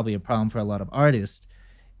actually probably a problem for a lot of artists,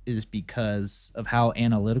 is because of how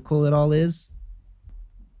analytical it all is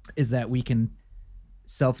that we can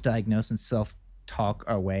self-diagnose and self-talk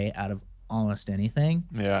our way out of almost anything.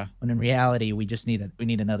 Yeah. When in reality, we just need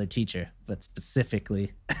another teacher, but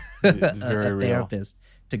specifically Very a real. therapist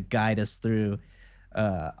to guide us through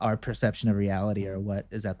our perception of reality, or what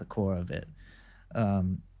is at the core of it.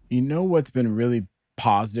 You know what's been really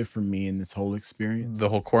positive for me in this whole experience? The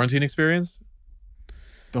whole quarantine experience?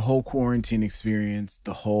 The whole quarantine experience,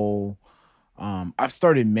 the whole I've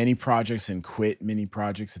started many projects and quit many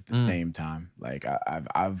projects at the same time. Like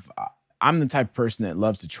I'm the type of person that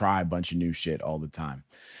loves to try a bunch of new shit all the time.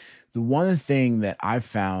 The one thing that I've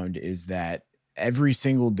found is that every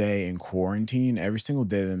single day in quarantine, every single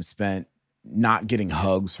day that I'm spent not getting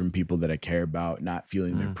hugs from people that I care about, not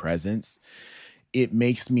feeling their presence, it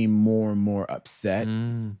makes me more and more upset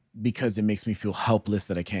because it makes me feel helpless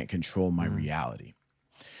that I can't control my reality.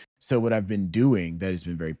 So what I've been doing that has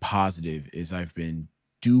been very positive is I've been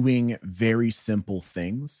doing very simple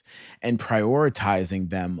things and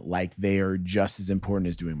prioritizing them like they are just as important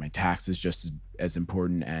as doing my taxes, just as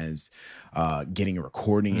important as getting a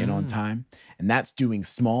recording in on time. And that's doing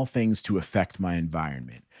small things to affect my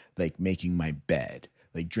environment, like making my bed,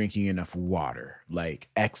 like drinking enough water, like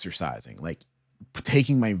exercising, like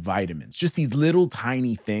taking my vitamins, just these little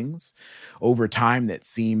tiny things over time that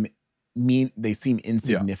seem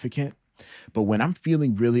insignificant. But when I'm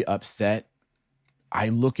feeling really upset, I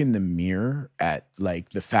look in the mirror at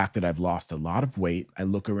like the fact that I've lost a lot of weight. I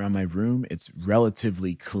look around my room, it's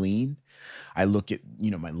relatively clean. I look at,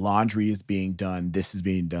 my laundry is being done, this is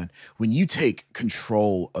being done. When you take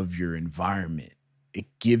control of your environment, it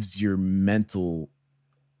gives your mental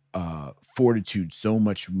fortitude so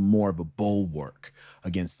much more of a bulwark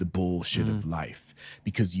against the bullshit of life,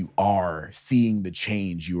 because you are seeing the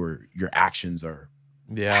change your actions are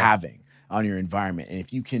having on your environment. And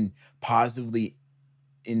if you can positively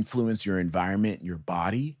influence your environment, your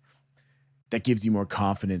body, that gives you more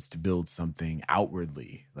confidence to build something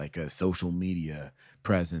outwardly, like a social media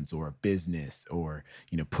presence or a business, or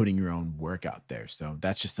putting your own work out there. So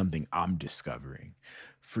that's just something I'm discovering.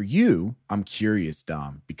 For you, I'm curious,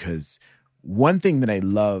 Dom, because one thing that I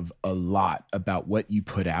love a lot about what you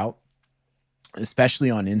put out, especially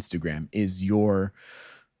on Instagram, is your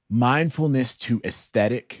mindfulness to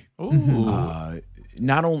aesthetic. Ooh.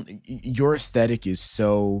 Not only your aesthetic is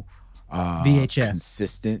so VHS.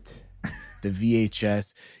 consistent. The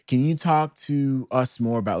VHS. Can you talk to us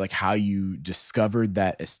more about like how you discovered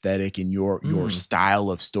that aesthetic and your style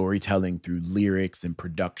of storytelling through lyrics and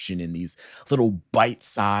production in these little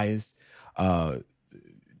bite-sized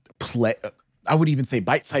play? I would even say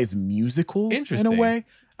bite-sized musicals in a Interesting. way.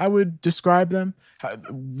 I would describe them.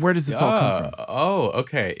 Where does this all come from? Oh,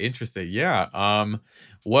 okay. Interesting. Yeah.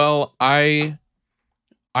 Well, I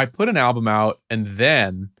put an album out, and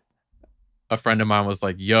then a friend of mine was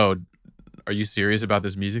like, "Yo, are you serious about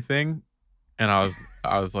this music thing?" And I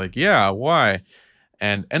was like, "Yeah, why?"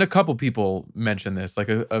 And a couple people mentioned this, like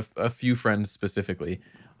a few friends specifically,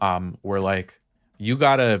 were like, you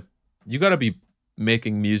gotta be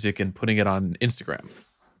making music and putting it on Instagram,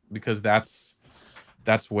 because that's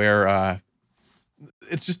where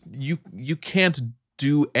it's just you can't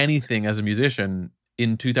do anything as a musician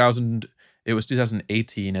in 2000. It was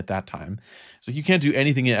 2018 at that time, so you can't do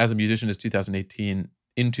anything as a musician as 2018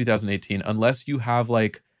 unless you have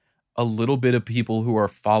like a little bit of people who are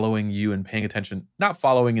following you and paying attention. Not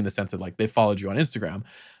following in the sense that like they followed you on Instagram,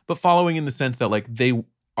 but following in the sense that like they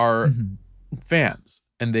are fans,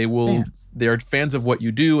 and they're fans of what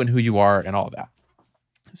you do and who you are and all of that.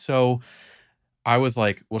 So I was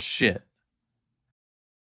like, well, shit.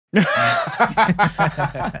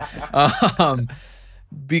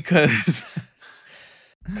 Because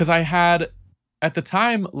I had, at the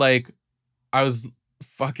time, like, I was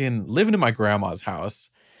fucking living in my grandma's house,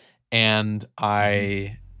 and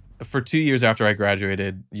for 2 years after I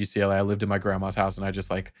graduated UCLA, I lived in my grandma's house, and I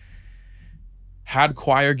just like had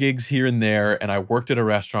choir gigs here and there, and I worked at a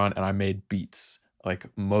restaurant, and I made beats like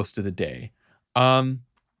most of the day. And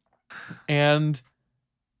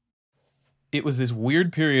it was this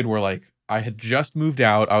weird period where like I had just moved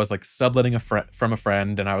out. I was like subletting from a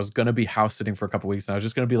friend, and I was going to be house sitting for a couple weeks, and I was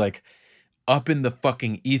just going to be like up in the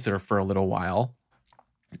fucking ether for a little while.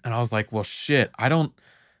 And I was like, well, shit,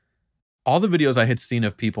 all the videos I had seen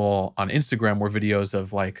of people on Instagram were videos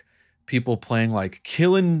of like people playing like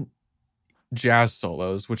killing jazz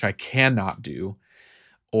solos, which I cannot do,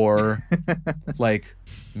 or like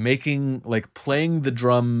playing the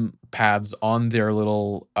drum pads on their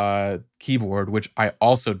little keyboard, which I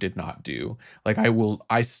also did not do. Like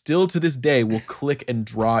I still to this day will click and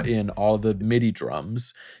draw in all the MIDI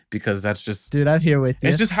drums, because that's just, dude, I'm here with you.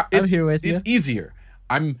 It's just I'm here with you. It's easier.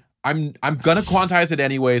 I'm gonna quantize it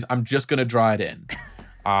anyways. I'm just gonna draw it in.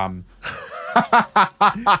 I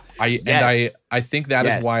think that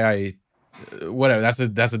is why whatever. That's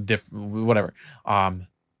a whatever.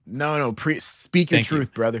 No, speak your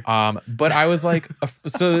truth, brother. But I was like,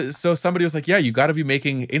 so somebody was like, yeah, you got to be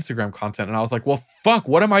making Instagram content, and I was like, well, fuck,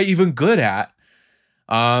 what am I even good at?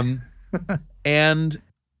 And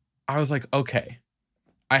I was like, okay,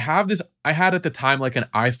 I had at the time like an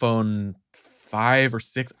iPhone 5 or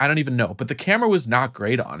 6, I don't even know, but the camera was not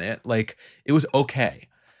great on it. Like it was okay,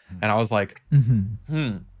 and I was like,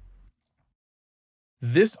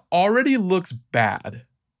 this already looks bad.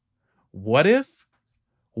 What if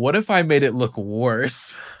I made it look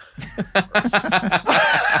worse?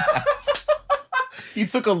 You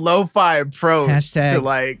took a lo-fi approach to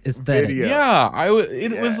like video. Yeah,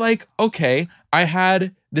 it was like, okay, I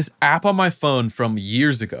had this app on my phone from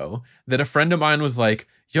years ago that a friend of mine was like,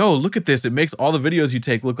 yo, look at this. It makes all the videos you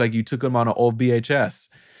take look like you took them on an old VHS.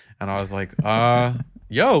 And I was like,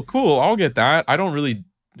 yo, cool, I'll get that. I don't really...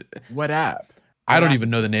 What app? I don't even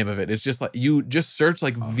know the name of it. It's just like, you just search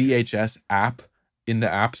like VHS app in the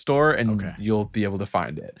app store, and you'll be able to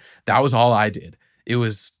find it. That was all I did. It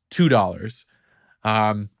was $2.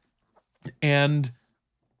 And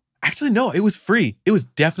actually, no, it was free. It was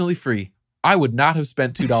definitely free. I would not have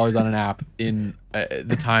spent $2 on an app in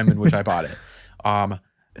the time in which I bought it.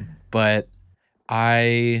 But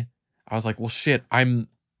I was like, well, shit, I'm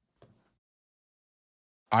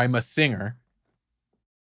a singer.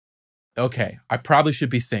 Okay, I probably should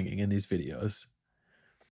be singing in these videos.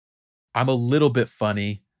 I'm a little bit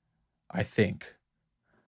funny, I think.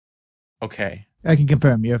 Okay. I can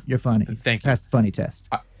confirm you're funny. Thank you. Passed the funny test.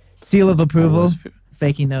 Seal of approval.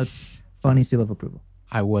 Faking notes. Funny seal of approval.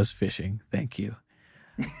 I was fishing. Thank you.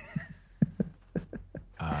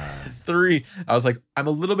 3. I was like, I'm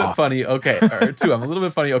a little bit funny. Okay. Or 2. I'm a little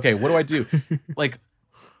bit funny. Okay. What do I do? Like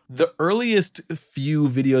the earliest few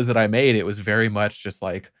videos that I made, it was very much just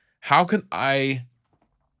like, how can I...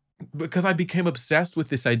 Because I became obsessed with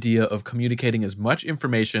this idea of communicating as much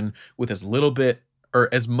information with as little bit or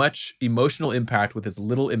as much emotional impact with as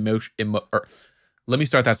little emotion. Or let me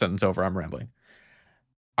start that sentence over. I'm rambling.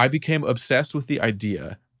 I became obsessed with the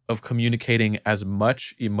idea of communicating as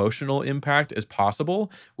much emotional impact as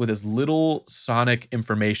possible with as little sonic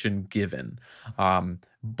information given,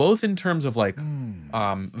 both in terms of like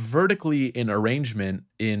vertically in arrangement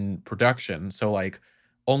in production. So like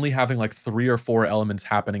only having like 3 or 4 elements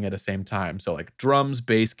happening at the same time. So like drums,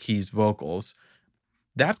 bass, keys, vocals.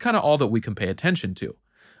 That's kind of all that we can pay attention to.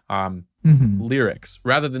 Lyrics,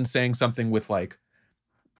 rather than saying something with like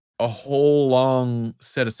a whole long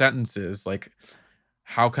set of sentences, like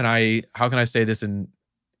how can I say this in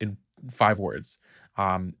 5 words?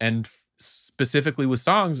 And specifically with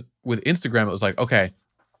songs, with Instagram, it was like, okay,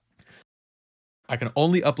 I can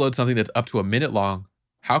only upload something that's up to a minute long.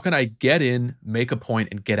 How can I get in, make a point,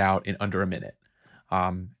 and get out in under a minute?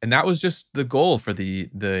 And that was just the goal for the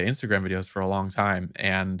Instagram videos for a long time.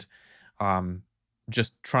 And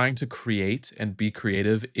just trying to create and be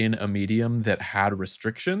creative in a medium that had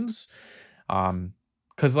restrictions.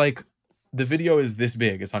 Because like the video is this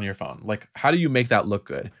big, it's on your phone. Like, how do you make that look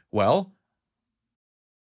good? Well,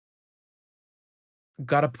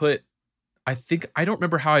 gotta put, I don't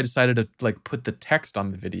remember how I decided to like put the text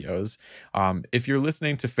on the videos. If you're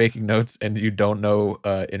listening to Faking Notes and you don't know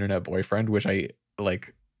Internet Boyfriend, which I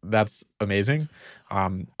like, that's amazing.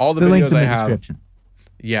 All the links videos in I the have, description.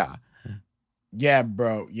 Yeah,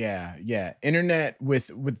 bro. Yeah. Internet with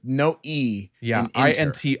no E. Yeah,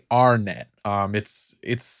 INTRnet.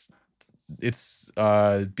 It's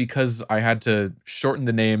because I had to shorten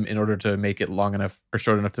the name in order to make it long enough or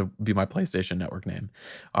short enough to be my PlayStation Network name.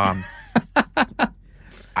 I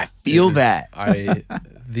feel that.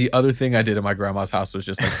 The other thing I did at my grandma's house was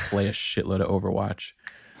just like play a shitload of Overwatch.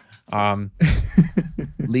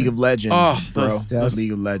 League of Legends, bro. Those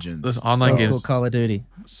League of Legends. Those online games, Call of Duty.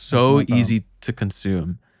 so easy to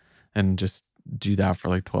consume, and just do that for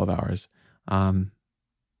like 12 hours.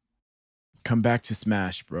 Come back to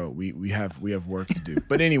Smash, bro. We have work to do.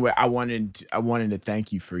 But anyway, I wanted to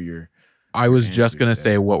thank you for your. I was just gonna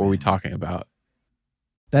say, what were we talking about?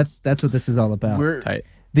 That's what this is all about. We're Tight.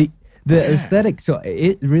 The aesthetic. So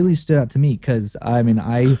it really stood out to me because I mean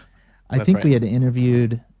I think right. we had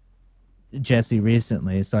interviewed Jessie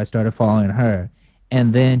recently, so I started following her,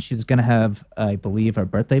 and then she was gonna have, I believe, her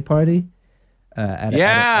birthday party at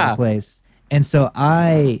a place, and so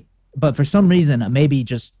but for some reason, maybe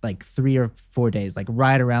just like 3 or 4 days, like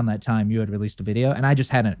right around that time, you had released a video, and I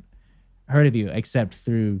just hadn't heard of you except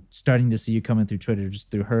through starting to see you coming through Twitter, just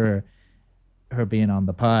through her being on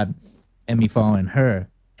the pod and me following her,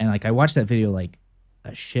 and like I watched that video like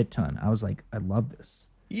a shit ton. I was like, I love this.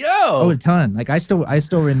 A ton. Like I still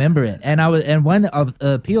remember it, and one of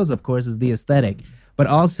the appeals, of course, is the aesthetic, but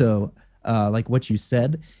also like what you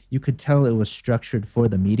said, you could tell it was structured for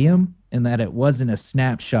the medium, in that it wasn't a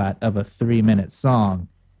snapshot of a 3-minute song.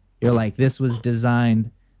 You're like, this was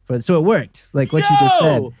designed for, so it worked. Like what you just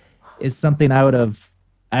said is something I would have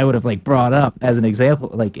like brought up as an example.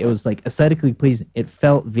 Like it was like aesthetically pleasing. It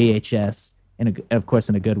felt VHS of course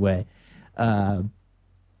in a good way.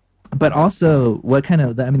 But also what kind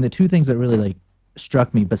of, the 2 things that really like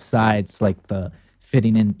struck me, besides like the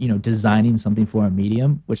fitting in, designing something for a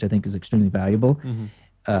medium, which I think is extremely valuable,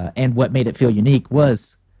 and what made it feel unique,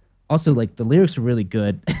 was also like the lyrics were really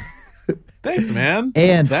good. Thanks, man.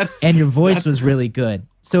 And your voice was really good.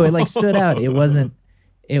 So it like stood out. It wasn't,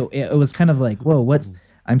 it was kind of like, whoa,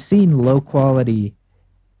 I'm seeing low quality,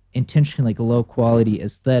 intentionally like low quality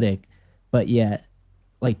aesthetic, but yet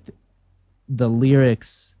like the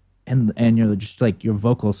lyrics and your just like your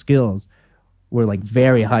vocal skills were like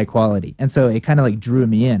very high quality. And so it kind of like drew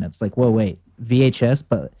me in. It's like, whoa, wait, VHS,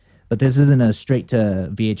 but this isn't a straight to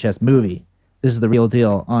VHS movie. This is the real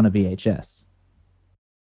deal on a VHS.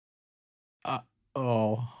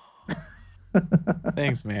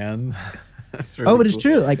 Thanks, man. That's Really but it's cool.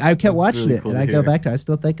 true. Like I kept watching really it, cool and I go back to it. I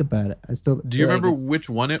still think about it. Do you remember which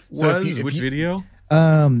one it was? So if which you, video?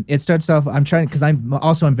 It starts off. I'm trying because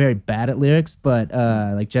I'm very bad at lyrics, but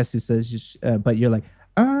like Jessie says, but you're like,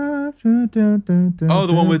 oh,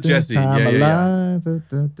 the one with Jessie. Yeah.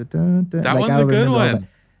 That one's a good one.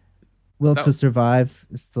 Will to survive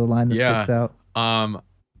is the line that sticks out.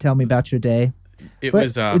 Tell me about your day.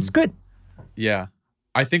 It's good. Yeah,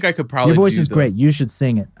 I think I could probably. Your voice is great. You should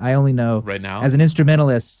sing it. I only know right now as an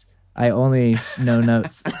instrumentalist. I only know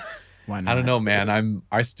notes. Why not? I don't know, man.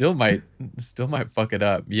 I still might fuck it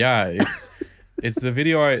up. Yeah, it's the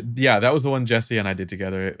video. That was the one Jessie and I did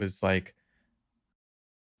together. It was like,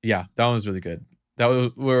 yeah, that one was really good. I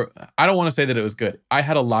don't want to say that it was good. I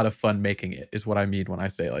had a lot of fun making it, is what I mean when I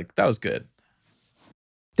say like that was good.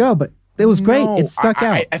 But It was great. No, It stuck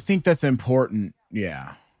out. I think that's important.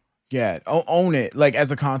 Yeah. Yeah. Own it. Like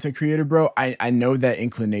as a content creator, bro, I know that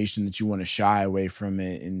inclination that you want to shy away from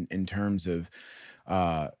it in terms of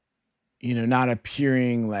not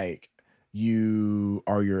appearing like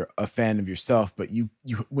you're a fan of yourself, but you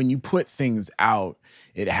when you put things out,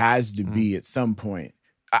 it has to be at some point.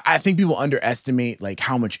 I think people underestimate like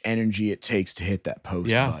how much energy it takes to hit that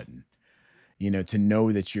post button. To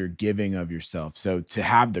know that you're giving of yourself. So to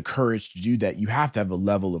have the courage to do that, you have to have a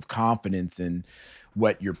level of confidence in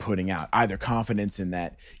what you're putting out. Either confidence in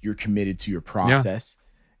that you're committed to your process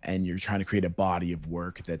and you're trying to create a body of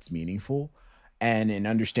work that's meaningful, and in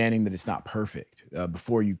understanding that it's not perfect.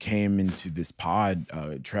 Before you came into this pod,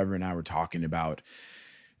 Trevor and I were talking about,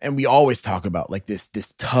 and we always talk about like this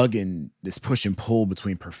tug and this push and pull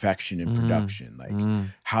between perfection and production. Like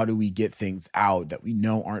how do we get things out that we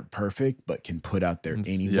know aren't perfect, but can put out there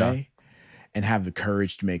anyway and have the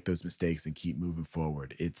courage to make those mistakes and keep moving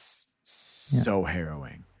forward. It's so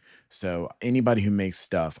harrowing. So anybody who makes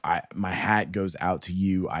stuff, my hat goes out to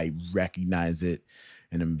you. I recognize it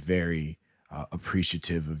and I'm very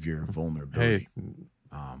appreciative of your vulnerability. Hey.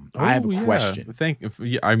 I have a question.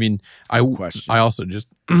 I also just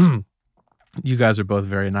you guys are both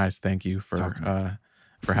very nice. Thank you for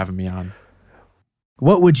having me on.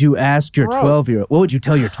 What would you ask your 12-year-old? What would you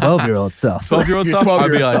tell your 12-year-old self? 12-year-old self?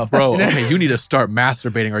 I'd be like, bro, okay, you need to start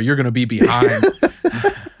masturbating or you're going to be behind.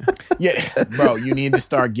 Yeah, bro, you need to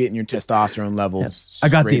start getting your testosterone levels. I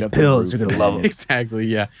got these pills. You're going to love them. Exactly,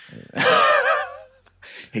 yeah.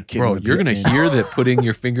 Hey, bro, you're going to hear that putting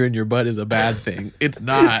your finger in your butt is a bad thing. It's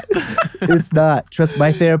not. It's not. Trust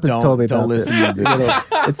my therapist told me don't about listen it. to this.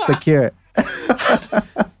 It's the cure.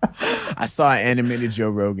 I saw an animated Joe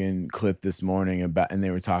Rogan clip this morning and they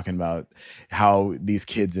were talking about how these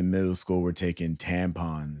kids in middle school were taking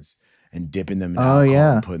tampons and dipping them in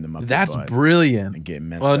alcohol and putting them up That's their butts brilliant. and getting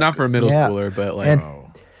messed well, up. not for a middle schooler, but like. And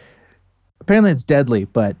apparently it's deadly,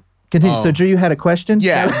 but continue. So Drew, you had a question?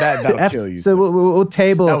 Yeah, that'll kill you. So we'll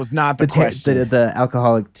table. That was not the question. The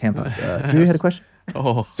alcoholic tampons. Drew, you had a question?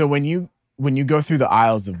 So when you go through the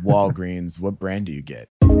aisles of Walgreens, what brand do you get?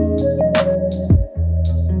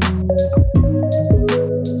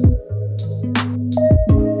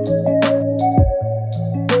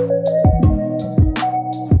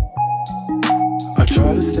 I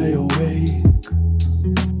try to stay awake,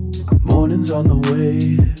 morning's on the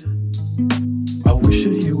way. I wish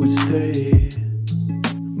that you would stay,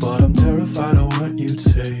 but I'm terrified of what you'd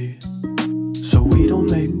say. So we don't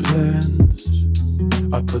make plans.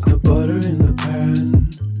 I put the butter in the pan,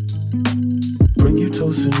 bring you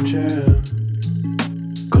toast and jam,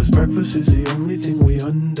 'cause breakfast is the only thing we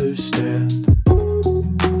understand.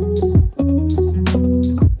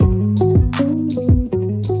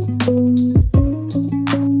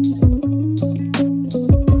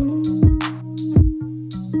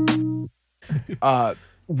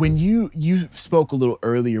 When you spoke a little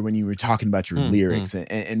earlier when you were talking about your lyrics,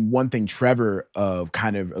 and one thing Trevor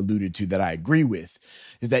kind of alluded to that I agree with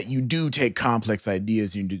is that you do take complex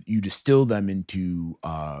ideas and you distill them into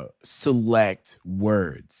select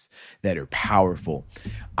words that are powerful.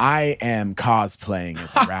 I am cosplaying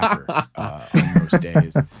as a rapper on most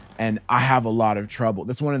days, and I have a lot of trouble.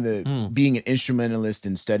 That's one of the being an instrumentalist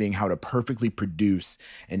and studying how to perfectly produce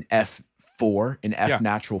an F4, an F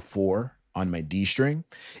natural 4 on my D string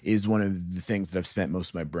is one of the things that I've spent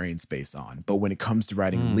most of my brain space on. But when it comes to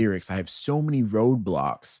writing lyrics, I have so many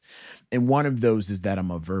roadblocks. And one of those is that I'm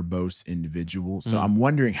a verbose individual. So I'm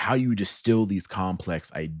wondering how you distill these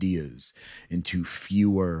complex ideas into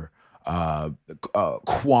fewer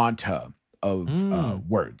quanta of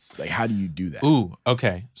words. Like, how do you do that? Ooh,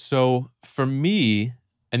 okay. So for me,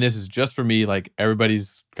 and this is just for me, like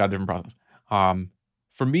everybody's got a different process.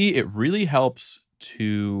 For me, it really helps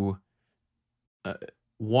to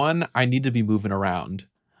one, I need to be moving around.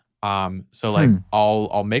 So like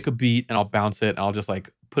I'll make a beat and I'll bounce it and I'll just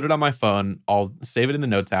like put it on my phone. I'll save it in the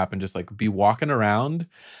notes app and just like be walking around.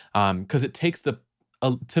 Cause it takes to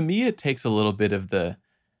me, it takes a little bit of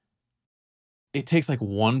it takes like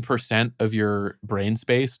 1% of your brain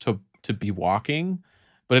space to be walking.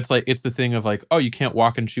 But it's like, it's the thing of like, oh, you can't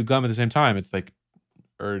walk and chew gum at the same time. It's like,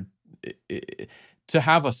 to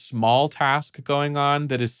have a small task going on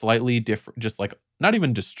that is slightly different, just like not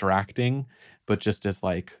even distracting, but just as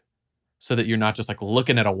like, so that you're not just like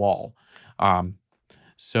looking at a wall.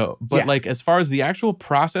 Like as far as the actual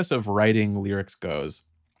process of writing lyrics goes,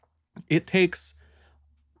 it takes,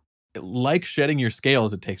 like shedding your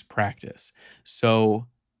scales, it takes practice. So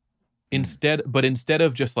instead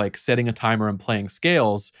of just like setting a timer and playing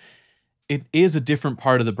scales, it is a different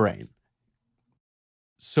part of the brain.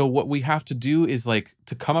 so what we have to do is like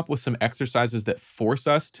to come up with some exercises that force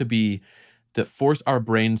our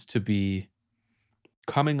brains to be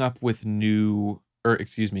coming up with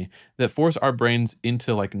that force our brains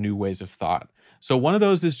into like new ways of thought. So one of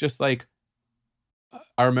those is just like,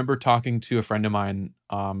 I remember talking to a friend of mine,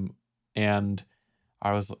 and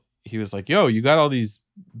he was like, yo, you got all these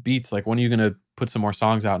beats, like when are you gonna put some more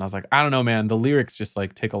songs out? And I was like, I don't know, man, the lyrics just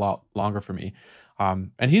like take a lot longer for me.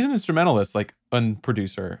 And he's an instrumentalist, like a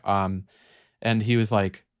producer. And he was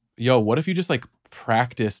like, yo, what if you just like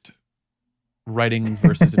practiced writing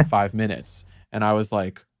verses in 5 minutes? And I was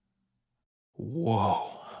like,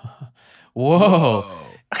 whoa.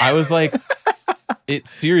 I was like,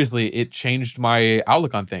 it changed my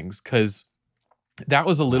outlook on things, because that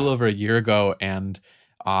was a little over a year ago. And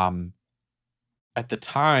at the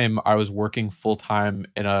time I was working full time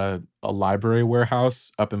in a library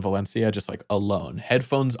warehouse up in Valencia, just like alone,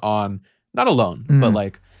 headphones on, not alone, but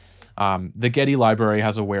like the Getty Library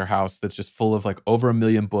has a warehouse that's just full of like over 1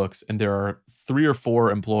 million books. And there are 3 or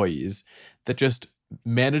 4 employees that just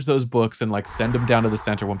manage those books and like send them down to the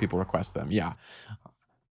center when people request them. Yeah.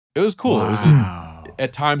 It was cool. Wow.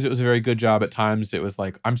 At times it was a very good job. At times it was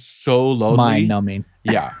like, I'm so lonely. Mind-numbing.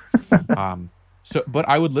 Yeah. But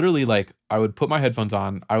I would literally like, I would put my headphones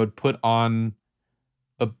on. I would put on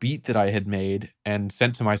a beat that I had made and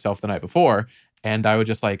sent to myself the night before. And I would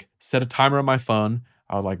just like set a timer on my phone.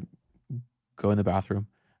 I would like go in the bathroom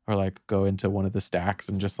or like go into one of the stacks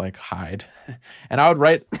and just like hide. And I would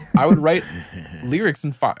write lyrics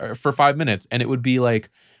for 5 minutes. And it would be like,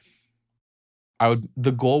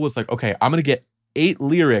 the goal was like, okay, I'm going to get 8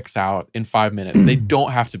 lyrics out in 5 minutes. They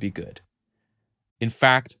don't have to be good. In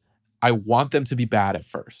fact, I want them to be bad at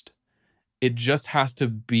first. It just has to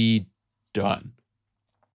be done.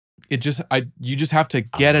 You just have to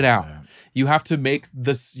get it out. That. You have to make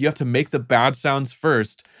the bad sounds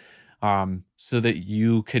first, so that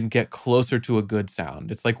you can get closer to a good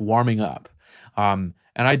sound. It's like warming up. And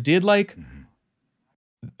I did like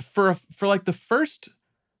for like the first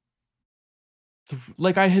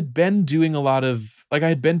like I had been doing the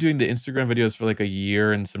Instagram videos for like a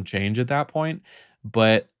year and some change at that point,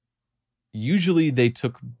 but usually it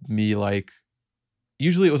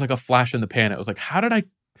was like a flash in the pan. It was like, how did I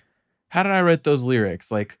write those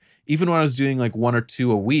lyrics? Like even when I was doing like 1 or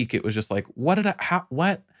 2 a week, it was just like, what?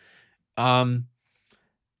 And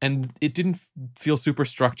it didn't feel super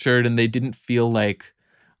structured, and they didn't feel like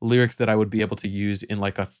lyrics that I would be able to use in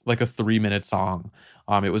like a 3-minute song.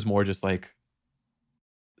 It was more just like,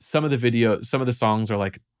 some of the songs are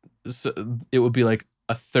like, it would be like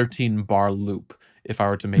a 13-bar loop if I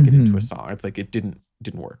were to make it into a song. It's like, it didn't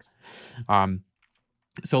work.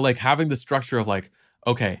 So like having the structure of like,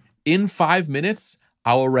 okay, in 5 minutes,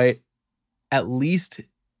 I will write at least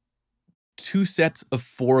 2 sets of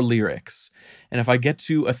 4 lyrics. And if I get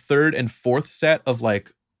to a 3rd and 4th set of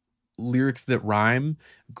like lyrics that rhyme,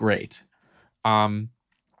 great.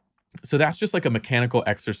 So that's just like a mechanical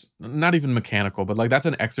exercise, not even mechanical, but like that's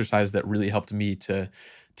an exercise that really helped me to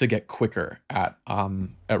get quicker at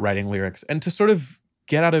writing lyrics and to sort of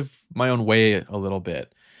get out of my own way a little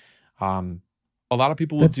bit. A lot of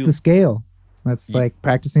people will do the scale. That's like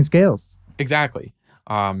practicing scales. Exactly.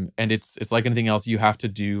 And it's like anything else. You have to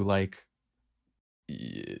do like,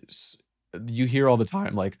 you hear all the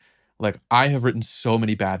time, like I have written so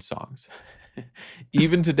many bad songs.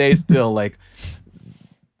 Even today still, like,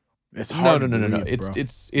 it's hard. No.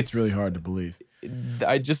 It's really hard to believe.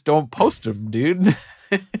 I just don't post them, dude.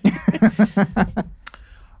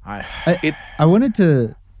 I wanted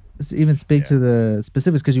to even speak to the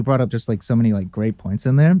specifics, because you brought up just like so many like great points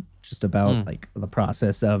in there, just about like the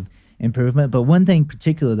process of improvement. But one thing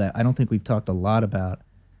particular that I don't think we've talked a lot about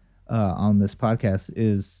on this podcast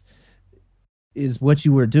is what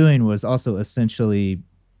you were doing was also essentially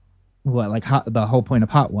what like the whole point of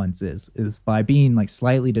Hot Ones is by being like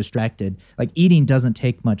slightly distracted. Like eating doesn't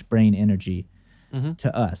take much brain energy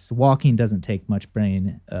to us. Walking doesn't take much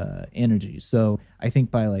brain energy. So I think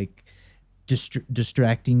by like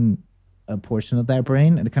distracting a portion of that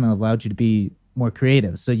brain, it kind of allowed you to be more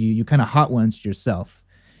creative. So you kind of Hot Ones yourself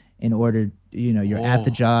in order, you're at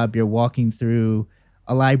the job, you're walking through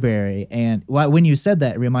a library. And when you said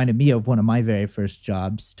that, it reminded me of one of my very first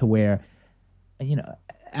jobs, to where,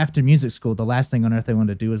 after music school, the last thing on earth I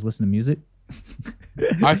wanted to do was listen to music.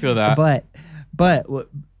 I feel that. But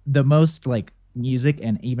the most like music,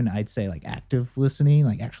 and even I'd say like active listening,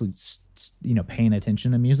 like actually, paying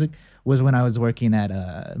attention to music, was when I was working at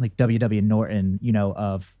like W.W. Norton,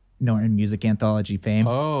 of Norton Music Anthology fame.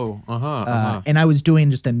 Oh, and I was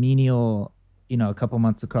doing just a menial, a couple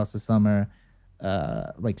months across the summer,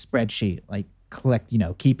 like spreadsheet, like collect,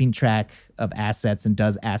 keeping track of assets and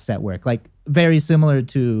does asset work, like very similar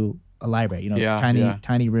to a library,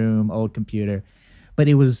 tiny room, old computer. But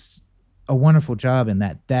it was a wonderful job in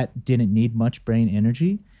that didn't need much brain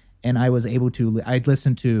energy. And I was able to, I'd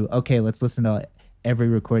listen to, okay, let's listen to every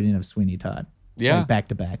recording of Sweeney Todd. Yeah. Like back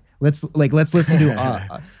to back. Let's listen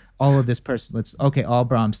to all of this person. All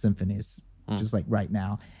Brahms symphonies, just like right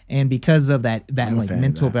now. And because of that like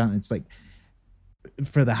mental balance, like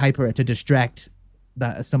for the to distract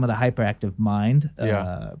some of the hyperactive mind.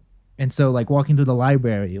 And so like walking through the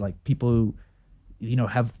library, like people who,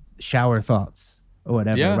 have shower thoughts or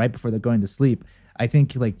whatever right before they're going to sleep. I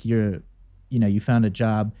think like you found a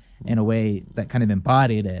job in a way that kind of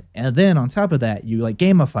embodied it. And then on top of that, you like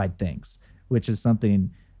gamified things, which is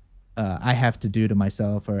something I have to do to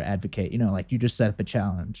myself or advocate, like you just set up a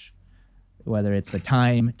challenge, whether it's a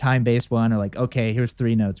time-based one or like, okay, here's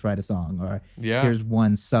 3 notes, write a song, or here's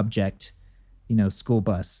one subject, school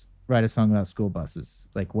bus, write a song about school buses,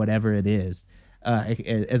 like whatever it is,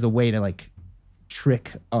 as a way to like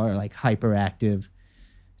trick our like hyperactive,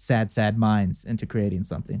 sad minds into creating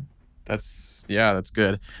something. That's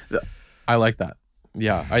good. I like that.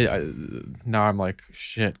 Yeah. I now I'm like,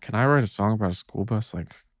 shit, can I write a song about a school bus?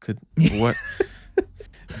 Like, what?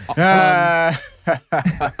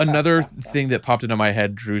 Another thing that popped into my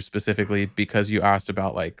head, Drew, specifically because you asked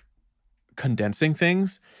about like condensing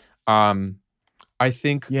things. I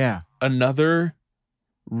think another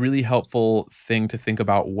really helpful thing to think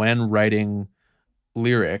about when writing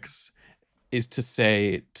lyrics is to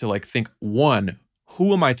think, one,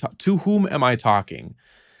 to whom am I talking?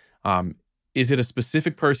 Is it a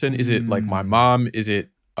specific person? Is it like my mom? Is it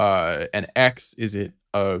an ex? Is it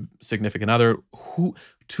a significant other?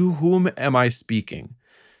 To whom am I speaking?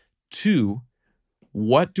 2,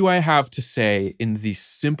 what do I have to say in the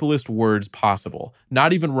simplest words possible?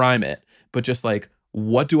 Not even rhyme it, but just like,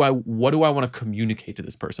 what do I want to communicate to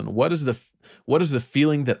this person? What is the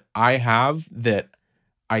feeling that I have that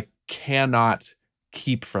I cannot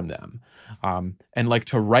keep from them? And like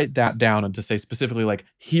to write that down and to say specifically like,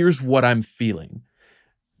 here's what I'm feeling.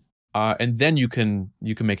 And then you can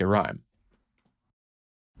make it rhyme.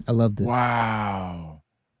 I love this. Wow,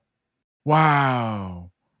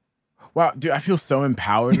 dude, I feel so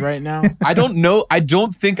empowered right now. I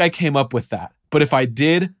don't think I came up with that, but if I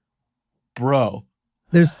did, bro.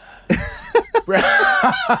 There's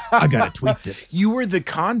I gotta tweet this. You were the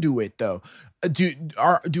conduit though.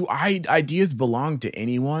 Do ideas belong to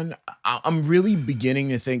anyone? I'm really beginning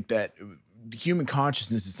to think that human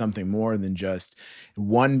consciousness is something more than just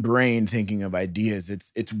one brain thinking of ideas.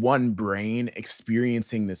 It's one brain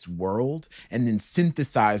experiencing this world and then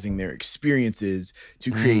synthesizing their experiences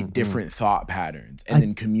to create different thought patterns and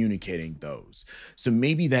then communicating those. So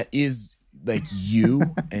maybe that is like you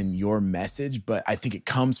and your message, but I think it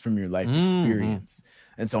comes from your life experience.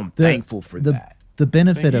 And so I'm thankful for that. The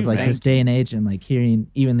benefit of like this day and age and like hearing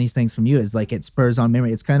even these things from you is like it spurs on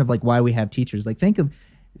memory. It's kind of like why we have teachers. Like think of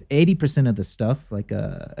 80% of the stuff like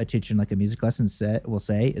a teacher in like a music lesson will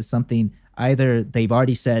say is something either they've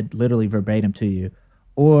already said literally verbatim to you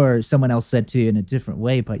or someone else said to you in a different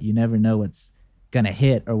way, but you never know what's gonna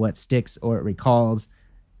hit or what sticks or it recalls,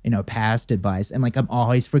 past advice. And like I'm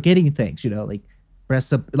always forgetting things, like breath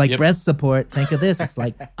support. Think of this. It's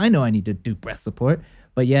like I know I need to do breath support,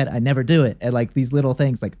 but yet I never do it. And like these little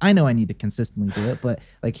things, like I know I need to consistently do it, but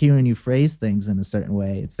like hearing you phrase things in a certain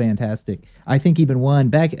way, it's fantastic. I think even one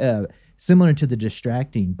back similar to the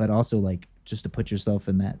distracting, but also like just to put yourself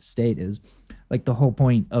in that state is like the whole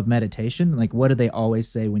point of meditation. Like what do they always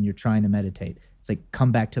say when you're trying to meditate? It's like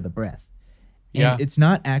come back to the breath. And it's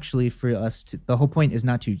not actually for us to, the whole point is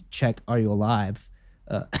not to check, are you alive?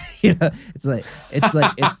 It's like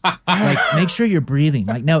make sure you're breathing.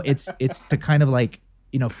 Like, no, it's to kind of like,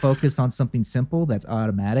 focus on something simple that's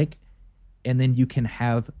automatic. And then you can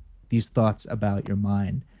have these thoughts about your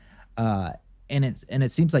mind. And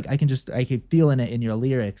it seems like I can feel in your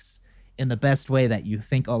lyrics in the best way that you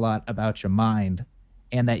think a lot about your mind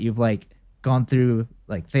and that you've like gone through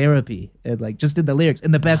like therapy and like just in the lyrics in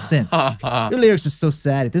the best sense. Your lyrics are so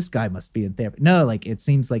sad. This guy must be in therapy. No, like it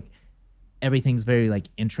seems like everything's very like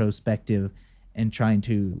introspective and trying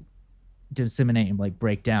to disseminate and like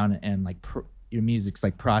break down and like your music's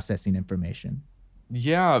like processing information.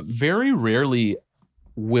 Yeah, very rarely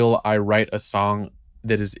will I write a song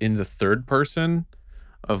that is in the third person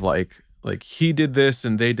of like he did this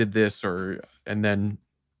and they did this and then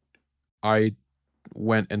I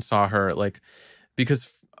went and saw her, like,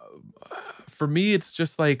 because for me it's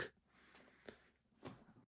just like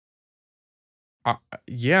I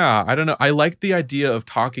don't know. I like the idea of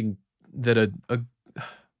talking that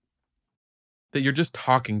that you're just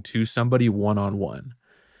talking to somebody one-on-one.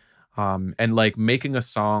 And like making a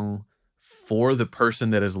song for the person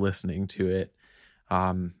that is listening to it.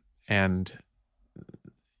 And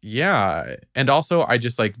yeah, and also I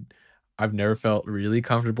just like I've never felt really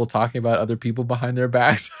comfortable talking about other people behind their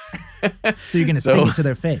backs. So you're gonna sing it to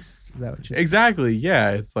their face. Is that what you're saying? Exactly.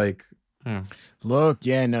 Yeah. It's like Look,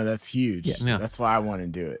 yeah, no, that's huge. Yeah. That's why I want to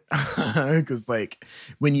do it. Because like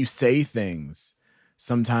when you say things,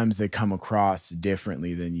 sometimes they come across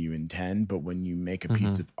differently than you intend. But when you make a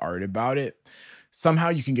piece of art about it, somehow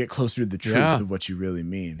you can get closer to the truth of what you really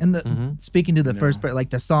mean. And the speaking to the first part, like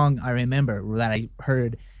the song I remember that I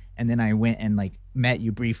heard, and then I went and like met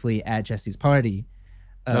you briefly at Jesse's party.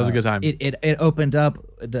 That was a good time. It opened up.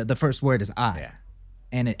 The first word is I. Yeah.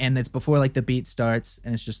 And it's before like the beat starts,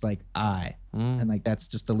 and it's just like I, and like that's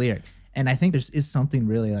just the lyric. And I think is something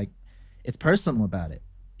really like it's personal about it.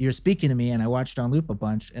 You're speaking to me, and I watched on loop a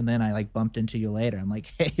bunch, and then I like bumped into you later. I'm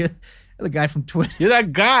like, hey, you're the guy from Twitter. You're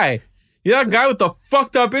that guy. You're that guy with the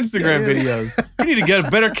fucked up Instagram videos. You need to get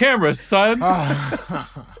a better camera, son.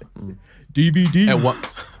 DVD. And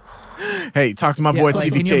what? Hey, talk to my boy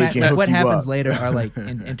like, TBK. Can hook what you happens up. later are like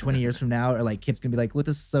in 20 years from now, or like kids gonna be like, look,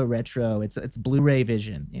 this is so retro. It's Blu-ray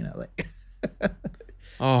vision, you know, like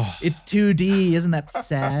Oh, it's 2D. Isn't that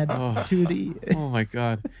sad? It's 2D. oh my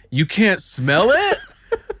God. You can't smell it?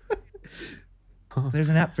 There's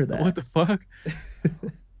an app for that. What the fuck?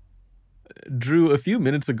 Drew, a few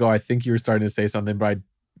minutes ago, I think you were starting to say something, but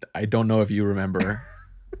I don't know if you remember.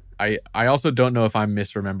 I also don't know if I'm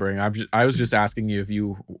misremembering. I was just asking you if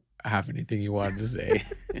you have anything you wanted to say.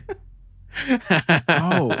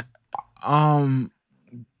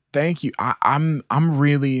 Thank you. I'm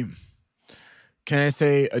really. Can I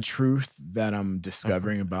say a truth that I'm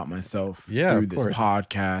discovering about myself through this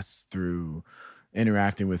podcast, through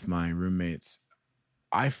interacting with my roommates?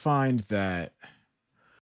 I find that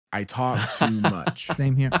I talk too much.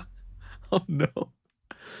 Same here. Oh no.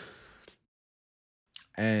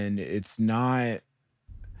 And it's not,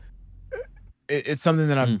 it's something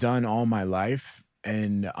that I've done all my life.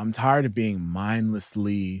 And I'm tired of being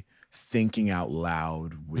mindlessly thinking out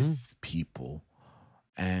loud with people.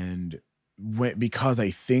 And because I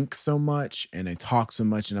think so much and I talk so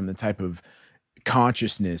much, and I'm the type of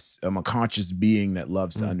consciousness, I'm a conscious being that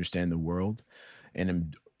loves to understand the world. And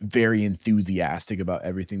I'm very enthusiastic about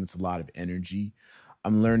everything that's a lot of energy.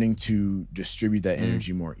 I'm learning to distribute that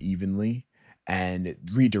energy more evenly and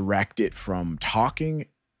redirect it from talking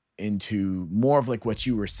into more of like what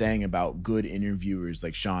you were saying about good interviewers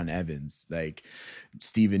like Sean Evans, like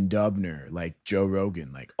Stephen Dubner, like Joe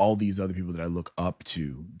Rogan, like all these other people that I look up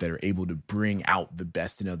to that are able to bring out the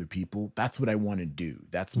best in other people. That's what I want to do.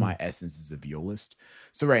 That's my essence as a violist.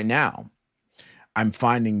 So right now, I'm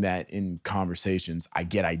finding that in conversations, I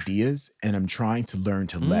get ideas and I'm trying to learn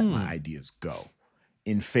to let my ideas go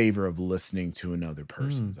in favor of listening to another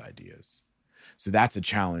person's ideas. So that's a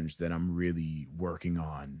challenge that I'm really working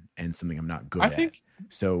on and something I'm not good at.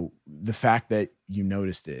 So the fact that you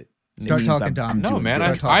noticed it, Start talking, Dom. No, man,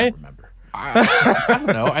 I remember. I don't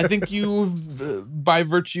know. I think by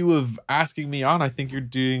virtue of asking me on, I think you're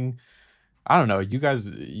doing, I don't know. You guys,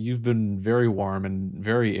 you've been very warm and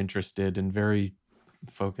very interested and very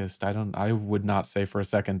focused. I would not say for a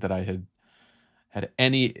second that I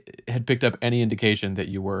had picked up any indication that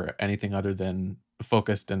you were anything other than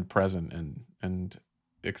focused and present and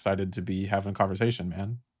excited to be having a conversation,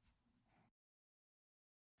 man.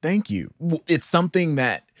 Thank you. It's something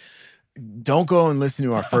that, don't go and listen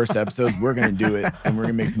to our first episodes. We're going to do it and we're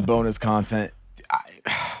going to make some bonus content.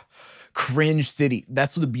 Cringe City.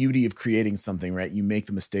 That's the beauty of creating something, right? You make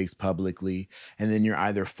the mistakes publicly and then you're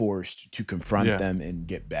either forced to confront them and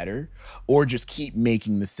get better, or just keep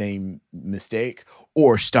making the same mistake,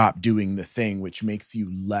 or stop doing the thing, which makes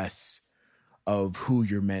you less of who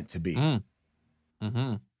you're meant to be.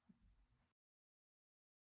 I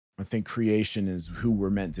think creation is who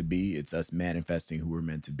we're meant to be. It's us manifesting who we're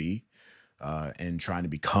meant to be, and trying to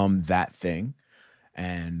become that thing.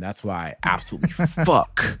 And that's why I absolutely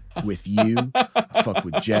fuck with you, I fuck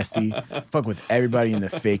with Jesse, fuck with everybody in the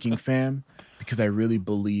Faking fam, because I really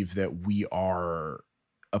believe that we are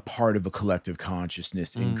a part of a collective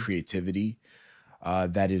consciousness in creativity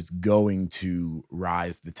that is going to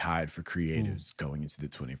rise the tide for creatives going into the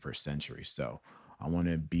 21st century. So I want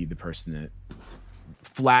to be the person that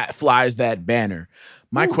flies that banner.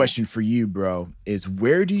 My question for you, bro, is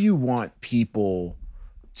where do you want people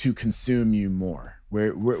to consume you more?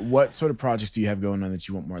 What sort of projects do you have going on that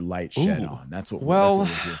you want more light shed on? That's what we're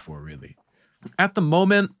here for, really. At the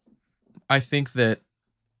moment, I think that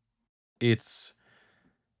it's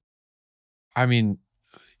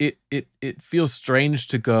it feels strange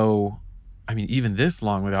to go, I mean, even this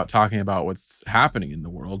long without talking about what's happening in the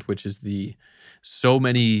world, which is we're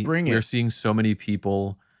seeing so many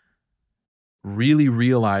people really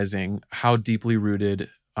realizing how deeply rooted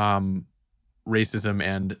racism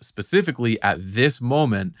and specifically at this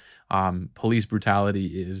moment, police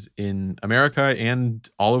brutality is in America and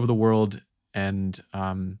all over the world. And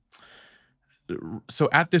so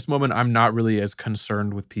at this moment, I'm not really as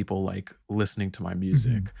concerned with people like listening to my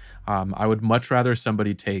music. I would much rather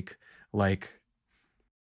somebody take like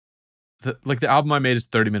the album I made is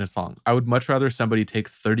 30 minutes long. I would much rather somebody take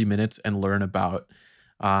 30 minutes and learn about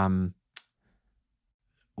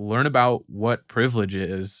what privilege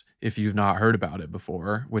is if you've not heard about it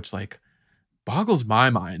before, which like boggles my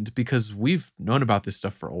mind because we've known about this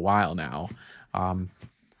stuff for a while now. I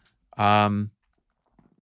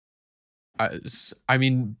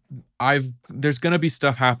mean, there's gonna be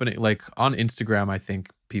stuff happening like on Instagram. I think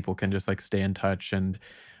people can just like stay in touch, and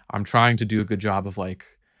I'm trying to do a good job of like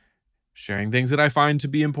sharing things that I find to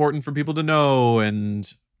be important for people to know.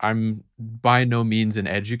 And I'm by no means an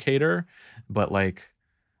educator, but like,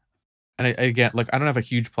 and again, like I don't have a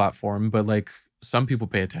huge platform, but like some people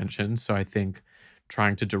pay attention. So I think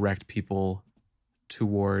trying to direct people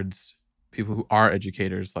towards people who are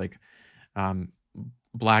educators, like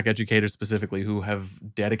Black educators specifically, who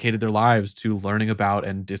have dedicated their lives to learning about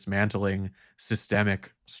and dismantling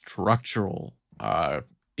systemic structural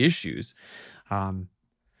issues. But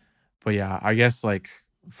yeah, I guess like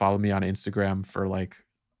follow me on Instagram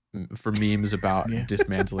for memes about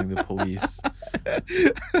dismantling the police.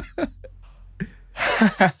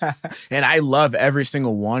 And I love every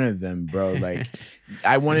single one of them, bro. Like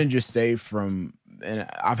I want to just say and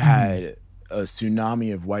I've had a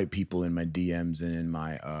tsunami of white people in my DMs and in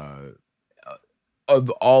my of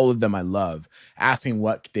all of them I love, asking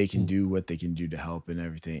what they can do, what they can do to help and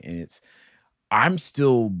everything. And I'm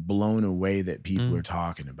still blown away that people are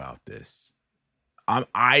talking about this.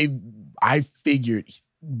 I figured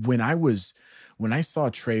when I saw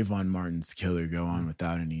Trayvon Martin's killer go on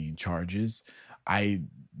without any charges, I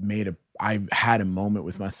had a moment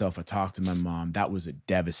with myself. I talked to my mom. That was a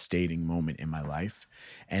devastating moment in my life.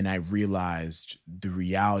 And I realized the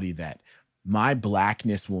reality that my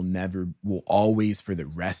Blackness will always for the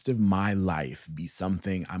rest of my life be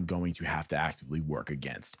something I'm going to have to actively work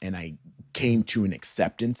against. And I came to an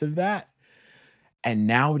acceptance of that. And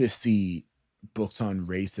now to see books on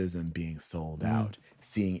racism being sold out,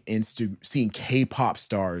 seeing K-pop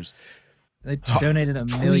stars they donated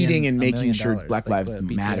tweeting and making sure Black Lives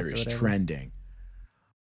Matter is trending.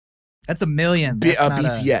 That's $1 million.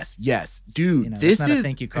 BTS, yes, dude. This is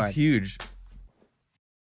thank you card. It's huge.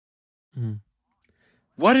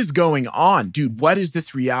 What is going on, dude? What is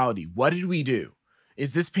this reality? What did we do?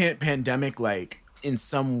 Is this pandemic like in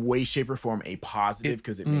some way, shape, or form a positive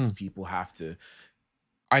because it makes people have to?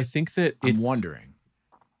 I think that I'm wondering.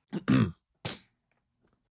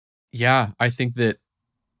 Yeah, I think that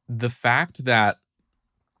the fact that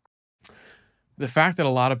a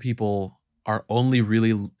lot of people are only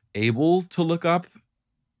really able to look up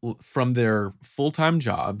from their full-time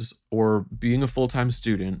jobs or being a full-time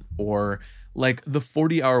student or like the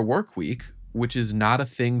 40-hour work week, which is not a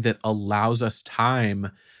thing that allows us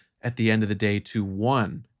time at the end of the day to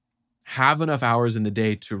have enough hours in the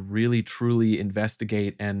day to really truly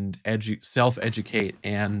investigate and self-educate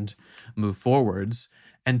and move forwards.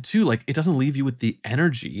 And two, like it doesn't leave you with the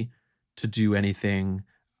energy to do anything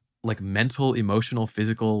like mental, emotional,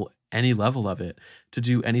 physical, any level of it, to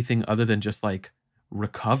do anything other than just like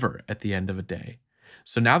recover at the end of a day.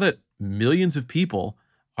 So now that millions of people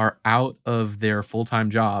are out of their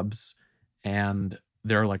full-time jobs and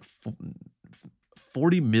there are like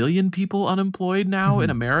 40 million people unemployed now in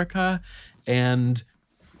America, and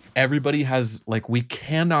everybody has like, we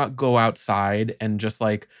cannot go outside and just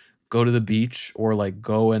like go to the beach or like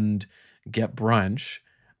go and get brunch.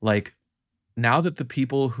 Like now that the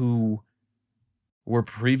people who were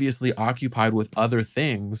previously occupied with other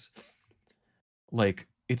things, like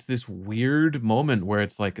it's this weird moment where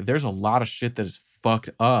it's like there's a lot of shit that is fucked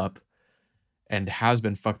up and has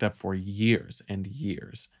been fucked up for years and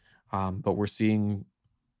years. But we're seeing,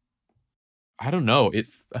 I don't know,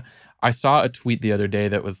 I saw a tweet the other day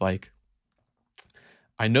that was like,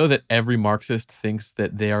 I know that every Marxist thinks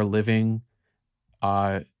that they are living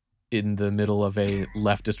in the middle of a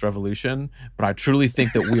leftist revolution, but I truly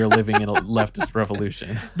think that we are living in a leftist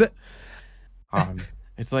revolution.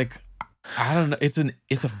 It's like, I don't know.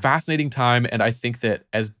 It's a fascinating time, and I think that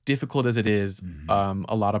as difficult as it is,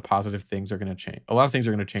 a lot of positive things are going to change. A lot of things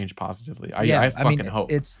are going to change positively. I fucking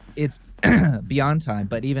hope. It's beyond time,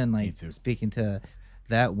 but even like speaking to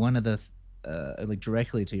that one of the like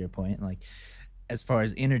directly to your point, like as far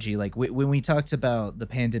as energy, like when we talked about the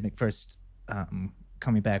pandemic first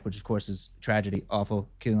coming back, which of course is tragedy, awful,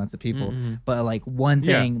 killing lots of people. Mm-hmm. But like one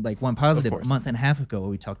Yeah, thing, like one of positive, a course. month and a half ago, what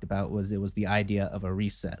we talked about was it was the idea of a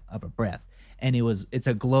reset, of a breath. And it's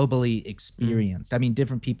a globally Mm. experienced. I mean,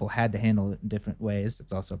 different people had to handle it in different ways.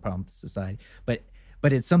 It's also a problem with society. But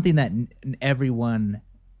it's something that everyone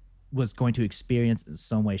was going to experience in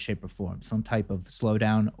some way, shape, or form, some type of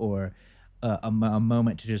slowdown or a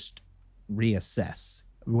moment to just reassess,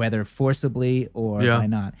 whether forcibly or Yeah. by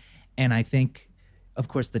not. And I think, of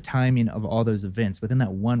course, the timing of all those events within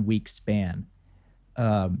that 1 week span,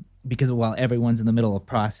 because while everyone's in the middle of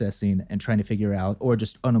processing and trying to figure out, or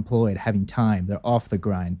just unemployed, having time, they're off the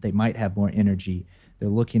grind, they might have more energy, they're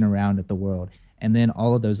looking around at the world. And then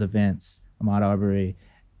all of those events, Ahmaud Arbery,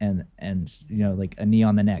 and like a knee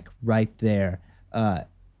on the neck right there,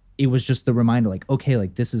 it was just the reminder, like, okay,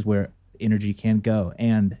 like this is where energy can go.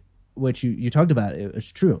 And what you talked about, it's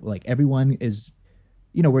true. Like everyone is,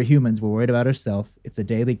 we're humans, we're worried about ourselves, it's a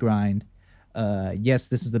daily grind. Yes,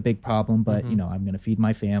 this is the big problem, but Mm-hmm. I'm going to feed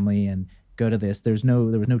my family and go to this. There was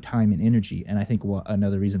no time and energy. And I think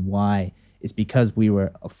another reason why is because we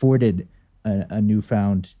were afforded a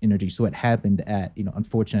newfound energy. So it happened at,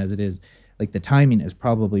 unfortunate as it is, like the timing is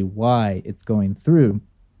probably why it's going through,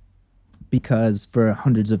 because for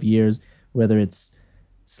hundreds of years, whether it's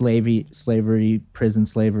slavery, prison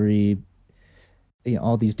slavery,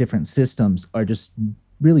 all these different systems are just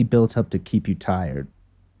really built up to keep you tired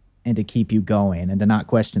and to keep you going and to not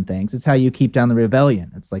question things. It's how you keep down the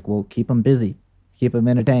rebellion. It's like, well, keep them busy, keep them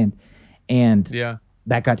entertained. And Yeah.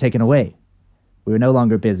 that got taken away. We were no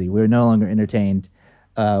longer busy. We were no longer entertained.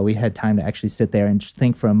 We had time to actually sit there and just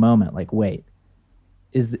think for a moment, like, wait,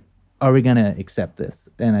 are we going to accept this?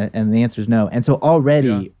 And the answer is no. And so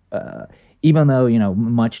already, even though,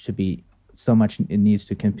 so much it needs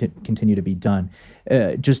to continue to be done,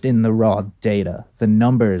 just in the raw data, the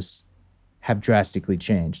numbers have drastically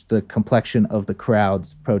changed. The complexion of the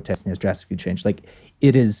crowds protesting has drastically changed. Like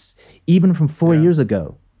it is, even from 4 years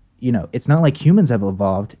ago, it's not like humans have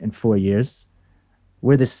evolved in 4 years.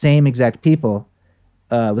 We're the same exact people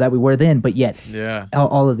that we were then, but yet Yeah.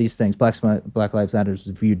 all of these things, Black Lives Matter, is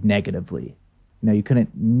viewed negatively. You couldn't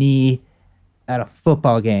knee at a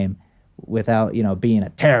football game without being a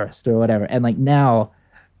terrorist or whatever. And like now,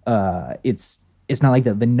 it's not like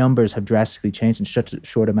that. The numbers have drastically changed in such a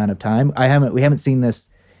short amount of time. We haven't seen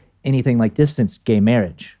anything like this since gay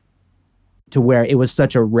marriage, to where it was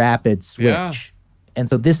such a rapid switch. Yeah. And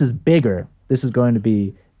so this is bigger. This is going to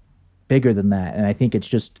be bigger than that. And I think it's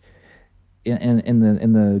just in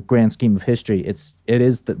the grand scheme of history, it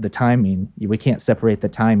is the timing. We can't separate the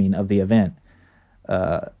timing of the event,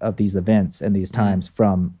 of these events and these times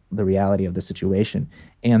from the reality of the situation.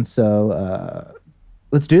 And so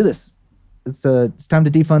let's do this. It's time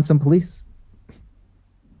to defund some police.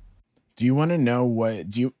 Do you want to know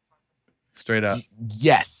Straight up.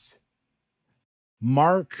 Yes.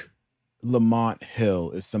 Mark Lamont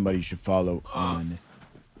Hill is somebody you should follow on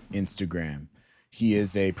Instagram. He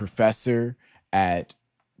is a professor at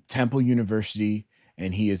Temple University,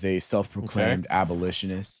 and he is a self-proclaimed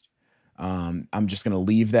abolitionist. I'm just going to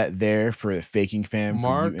leave that there for the Faking Fam,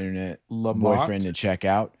 Mark for you internet Lamont? boyfriend to check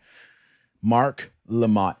out. Mark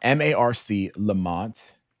Lamont, M-A-R-C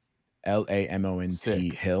Lamont, L-A-M-O-N-T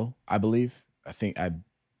Sick. Hill, I believe.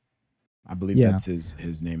 I believe Yeah. that's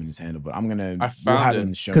his name and his handle, but I'm gonna I we'll have found it it. in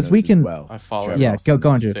the show 'Cause notes we as can- well. I follow Trevor, it. Yeah, I'll send go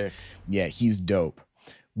it on, to you. Drew. Sick. Yeah, he's dope.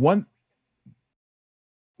 No.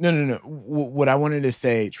 What I wanted to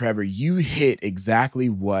say, Trevor, you hit exactly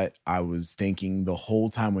what I was thinking the whole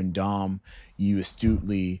time when Dom, you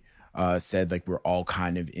astutely said, like, we're all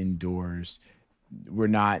kind of indoors. We're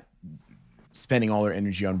not spending all our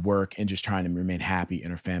energy on work and just trying to remain happy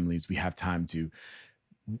in our families. We have time to.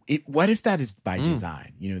 What if that is by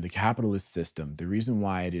design? The capitalist system, the reason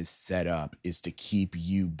why it is set up is to keep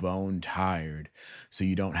you bone tired so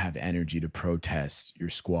you don't have energy to protest your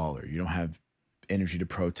squalor. You don't have energy to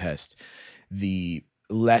protest the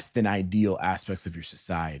less than ideal aspects of your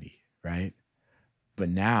society, right? But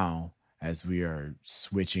now, as we are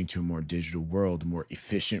switching to a more digital world, a more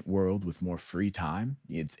efficient world with more free time,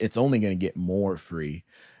 it's only going to get more free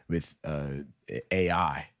with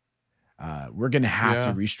AI. We're going to have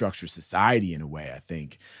to restructure society in a way, I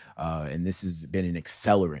think. And this has been an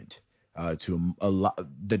accelerant to a lot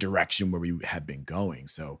the direction where we have been going.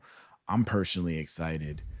 So I'm personally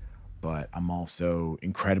excited, but I'm also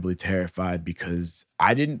incredibly terrified because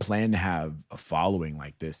I didn't plan to have a following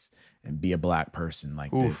like this and be a Black person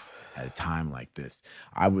like this at a time like this.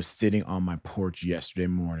 I was sitting on my porch yesterday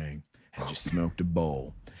morning and just smoked a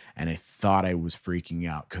bowl. And I thought I was freaking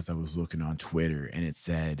out because I was looking on Twitter and it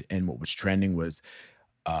said, and what was trending was,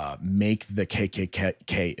 make the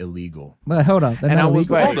KKK illegal. Well, hold on. And I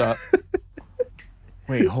was like, Hold up.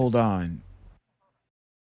 wait, hold on.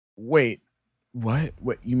 Wait, what?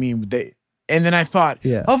 What you mean they? And then I thought,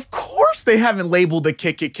 Yeah. of course they haven't labeled the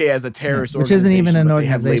KKK as a terrorist which organization. isn't even an but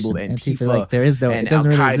organization. They have labeled Antifa, Antifa, like, there is no, and it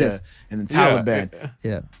doesn't really Al-Qaeda exist. and the Taliban.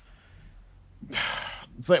 Yeah.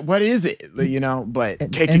 It's like, what is it? You know, but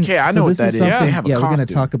And- KKK, I and know so what this that is is. something- They have a we're gonna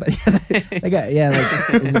costume. talk about.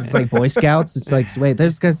 It's like Boy Scouts. It's like, wait,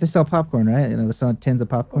 those guys, they sell popcorn, right? You know, they sell tins of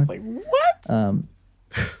I popcorn. was like, what?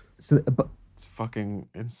 So, but It's fucking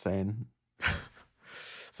insane.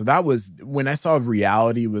 So that was when I saw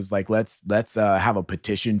reality was like, let's have a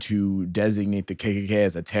petition to designate the KKK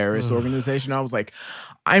as a terrorist organization. I was like,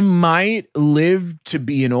 I might live to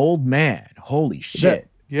be an old man. Holy shit.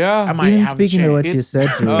 Yeah. I might even have a speaking to what you It's- said,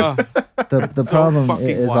 Drew, the so problem fucking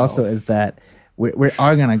is wild. also is that we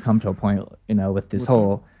are going to come to a point, you know, with this What's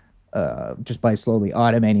whole just by slowly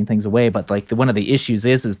automating things away. But like one of the issues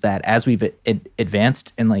is that as we've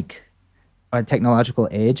advanced in like our technological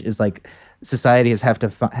age, is like society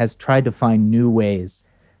has tried to find new ways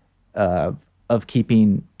of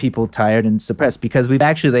keeping people tired and suppressed, because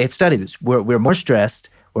they've studied this. We're more stressed,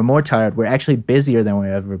 we're more tired, we're actually busier than we've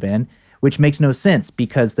ever been, which makes no sense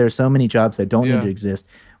because there's so many jobs that don't Yeah. need to exist.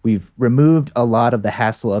 We've removed a lot of the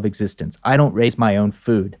hassle of existence. I don't raise my own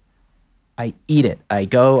food. I eat it. I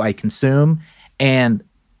go, I consume, and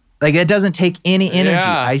like it doesn't take any energy.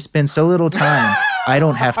 Yeah. I spend so little time. I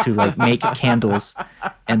don't have to like make candles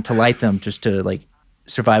and to light them just to like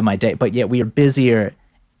survive my day. But yet we are busier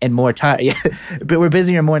and more tired. But we're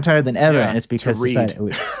busier and more tired than ever, Yeah, and it's because read.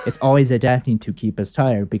 society, it's always adapting to keep us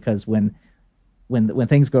tired. Because when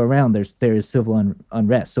things go around, there is civil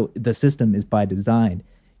unrest. So the system is by design.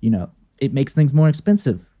 You know, it makes things more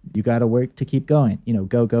expensive. You got to work to keep going. You know,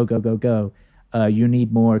 go. You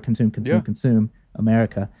need more. Consume,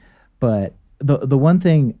 America. But the one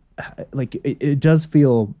thing, like it does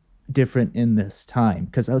feel different in this time,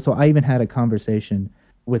 because so I even had a conversation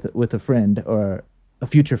with a friend or a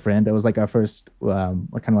future friend. It was like our first kind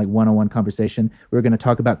of like one-on-one conversation. We were going to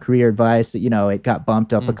talk about career advice. You know, it got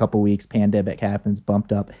bumped up a couple weeks. Pandemic happens,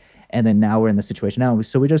 bumped up, and then now we're in the situation now.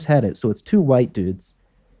 So we just had it. So it's two white dudes,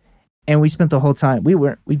 and we spent the whole time. We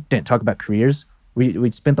didn't talk about careers. We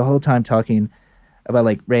spent the whole time talking about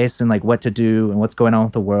like race and like what to do and what's going on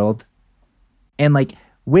with the world. And like,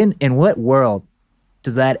 when in what world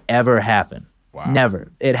does that ever happen? Wow.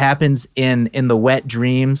 Never. It happens in the wet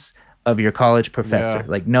dreams of your college professor. Yeah.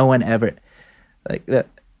 Like no one ever like that.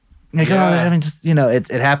 Like, Yeah. I mean, just, you know, it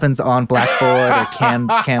happens on Blackboard or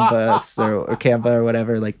Canvas or Canva or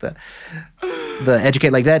whatever. Like the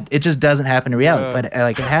educate like that. It just doesn't happen in reality. Yeah. But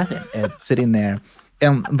like it happened. It's sitting there.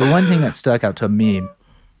 And the one thing that stuck out to me,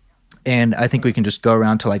 and I think we can just go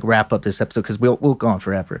around to like wrap up this episode because we'll go on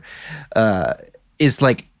forever. Is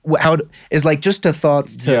like is like just the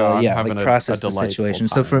thoughts to I'm having like a process the delightful situation.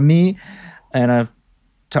 So time. for me, and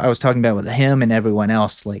I was talking about with him and everyone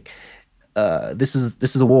else, like this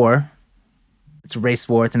is a war. It's a race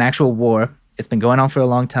war. It's an actual war. It's been going on for a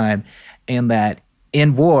long time, and that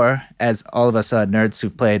in war, as all of us nerds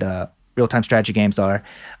who've played real-time strategy games are,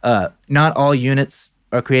 not all units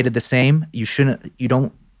are created the same.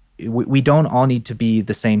 We don't all need to be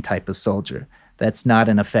the same type of soldier. That's not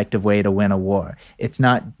an effective way to win a war. It's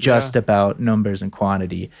not just about numbers and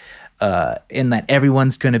quantity, in that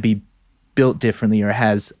everyone's going to be built differently or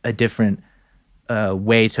has a different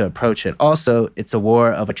way to approach it. Also, it's a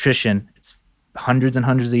war of attrition. It's hundreds and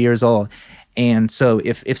hundreds of years old. And so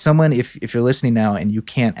if you're listening now and you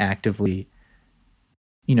can't actively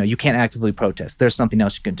protest, there's something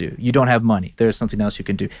else you can do. You don't have money, there's something else you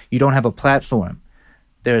can do. You don't have a platform,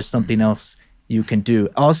 there's something else you can do.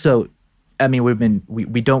 Also, I mean, we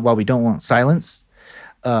don't want silence,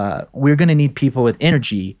 we're going to need people with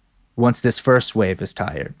energy once this first wave is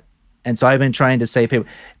tired. And so I've been trying to say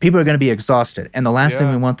people are going to be exhausted, and the last thing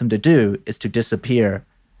we want them to do is to disappear,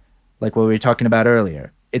 like what we were talking about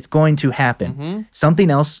earlier. It's going to happen. Mm-hmm. Something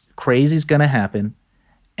else crazy is going to happen,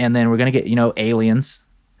 and then we're going to get, aliens.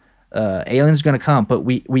 Aliens are going to come, but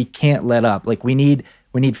we can't let up. Like we need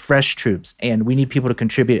fresh troops, and we need people to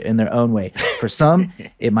contribute in their own way. For some,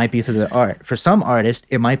 it might be through the art. For some artists,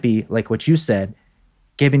 it might be like what you said,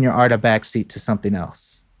 giving your art a backseat to something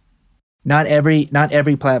else. Not every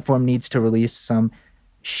platform needs to release some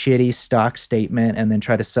shitty stock statement and then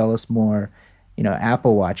try to sell us more,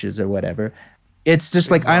 Apple Watches or whatever. It's just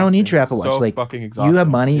like, I don't need your Apple Watch. So Like, fucking you exhausting. have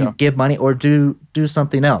money, Yeah. you give money, or do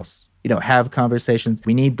something else. Have conversations.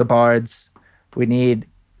 We need the bards. We need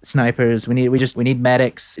snipers. We need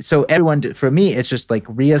medics. So everyone, for me, it's just like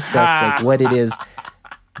reassess like what it is.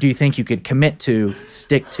 Do you think you could commit to,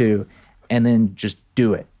 stick to, and then just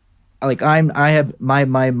do it? Like I have my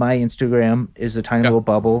Instagram is a tiny little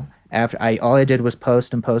bubble. All I did was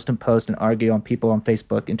post and argue on people on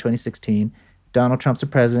Facebook in 2016. Donald Trump's the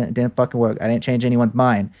president. It didn't fucking work. I didn't change anyone's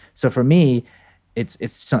mind. So for me, it's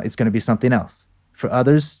going to be something else. For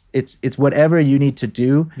others, it's whatever you need to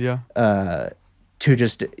do. To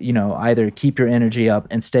just either keep your energy up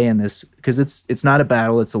and stay in this, because it's not a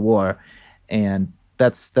battle, it's a war, and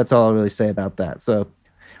that's all I'll really say about that. So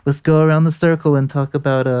let's go around the circle and talk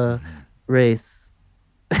about race.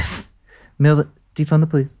 Defund the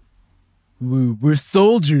police. We're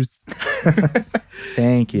soldiers.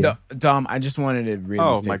 Thank you. No, Dom, I just wanted to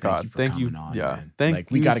really say thank you for coming on. Yeah. Man.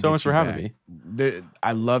 Thank you so much for having me.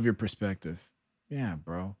 I love your perspective. Yeah,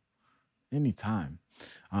 bro. Anytime.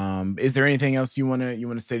 Is there anything else you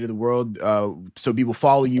wanna say to the world? So people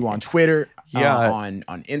follow you on Twitter, on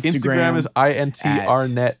Instagram. Instagram is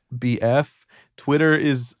INTRNetBF. Twitter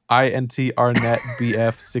is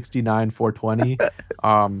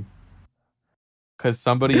INTRNetBF69420. Because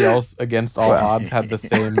somebody else against all odds had the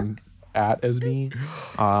same @ as me.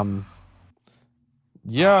 What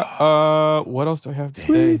else do I have to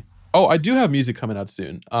say? Oh, I do have music coming out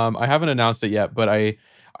soon. I haven't announced it yet, but I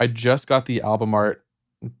just got the album art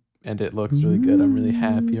and it looks really good. I'm really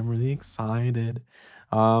happy. I'm really excited.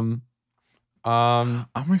 I'm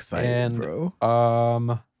excited, bro.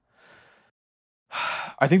 I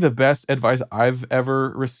think the best advice I've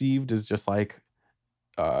ever received is just like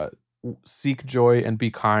seek joy and be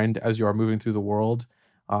kind as you are moving through the world.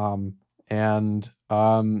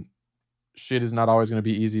 Shit is not always going to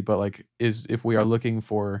be easy, but like if we are looking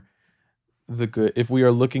for the good, if we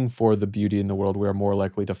are looking for the beauty in the world, we are more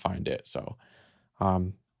likely to find it. So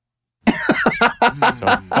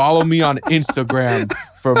so follow me on Instagram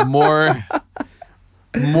for more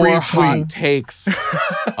hot takes.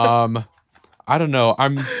 I don't know.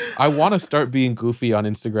 I want to start being goofy on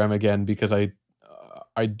Instagram again, because I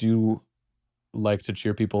do like to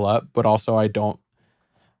cheer people up, but also I don't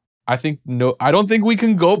think we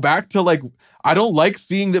can go back to like, I don't like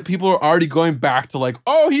seeing that people are already going back to like,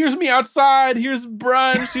 oh, here's me outside, here's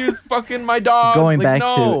brunch, here's fucking my dog. Going like,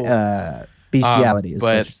 back to bestiality is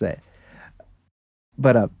what you're saying.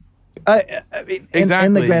 But I mean, exactly,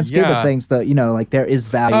 in the grand scheme of things, though, like there is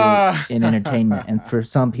value in entertainment, and for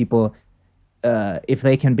some people, if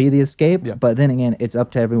they can be the escape, but then again, it's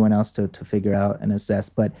up to everyone else to figure out and assess.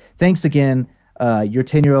 But thanks again. Your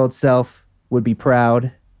 10-year-old self would be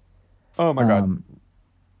proud. Oh my God.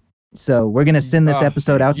 So we're going to send this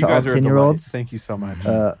episode out to all 10-year-olds. Thank you so much.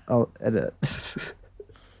 I'll edit.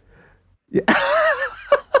 Yeah.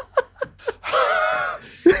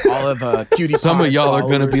 All of Cutie Some of y'all are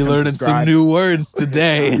going to be learning some new words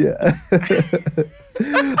today. Yeah.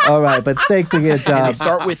 All right, but thanks again, Tom. And they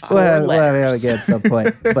start with 4 letters. Again at some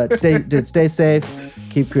point. But stay safe.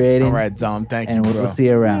 Keep creating. All right, Dom. Thank you, and bro. We'll see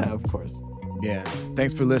you around. Yeah, of course. Yeah.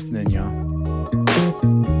 Thanks for listening, y'all.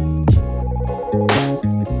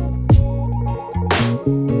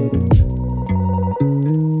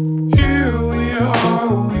 Here we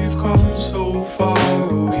are, we've come so far,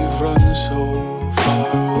 we've run so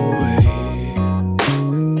far away,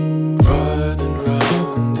 running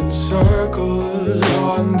round in circles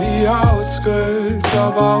on the outskirts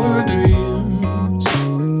of our dreams.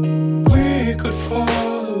 We could fall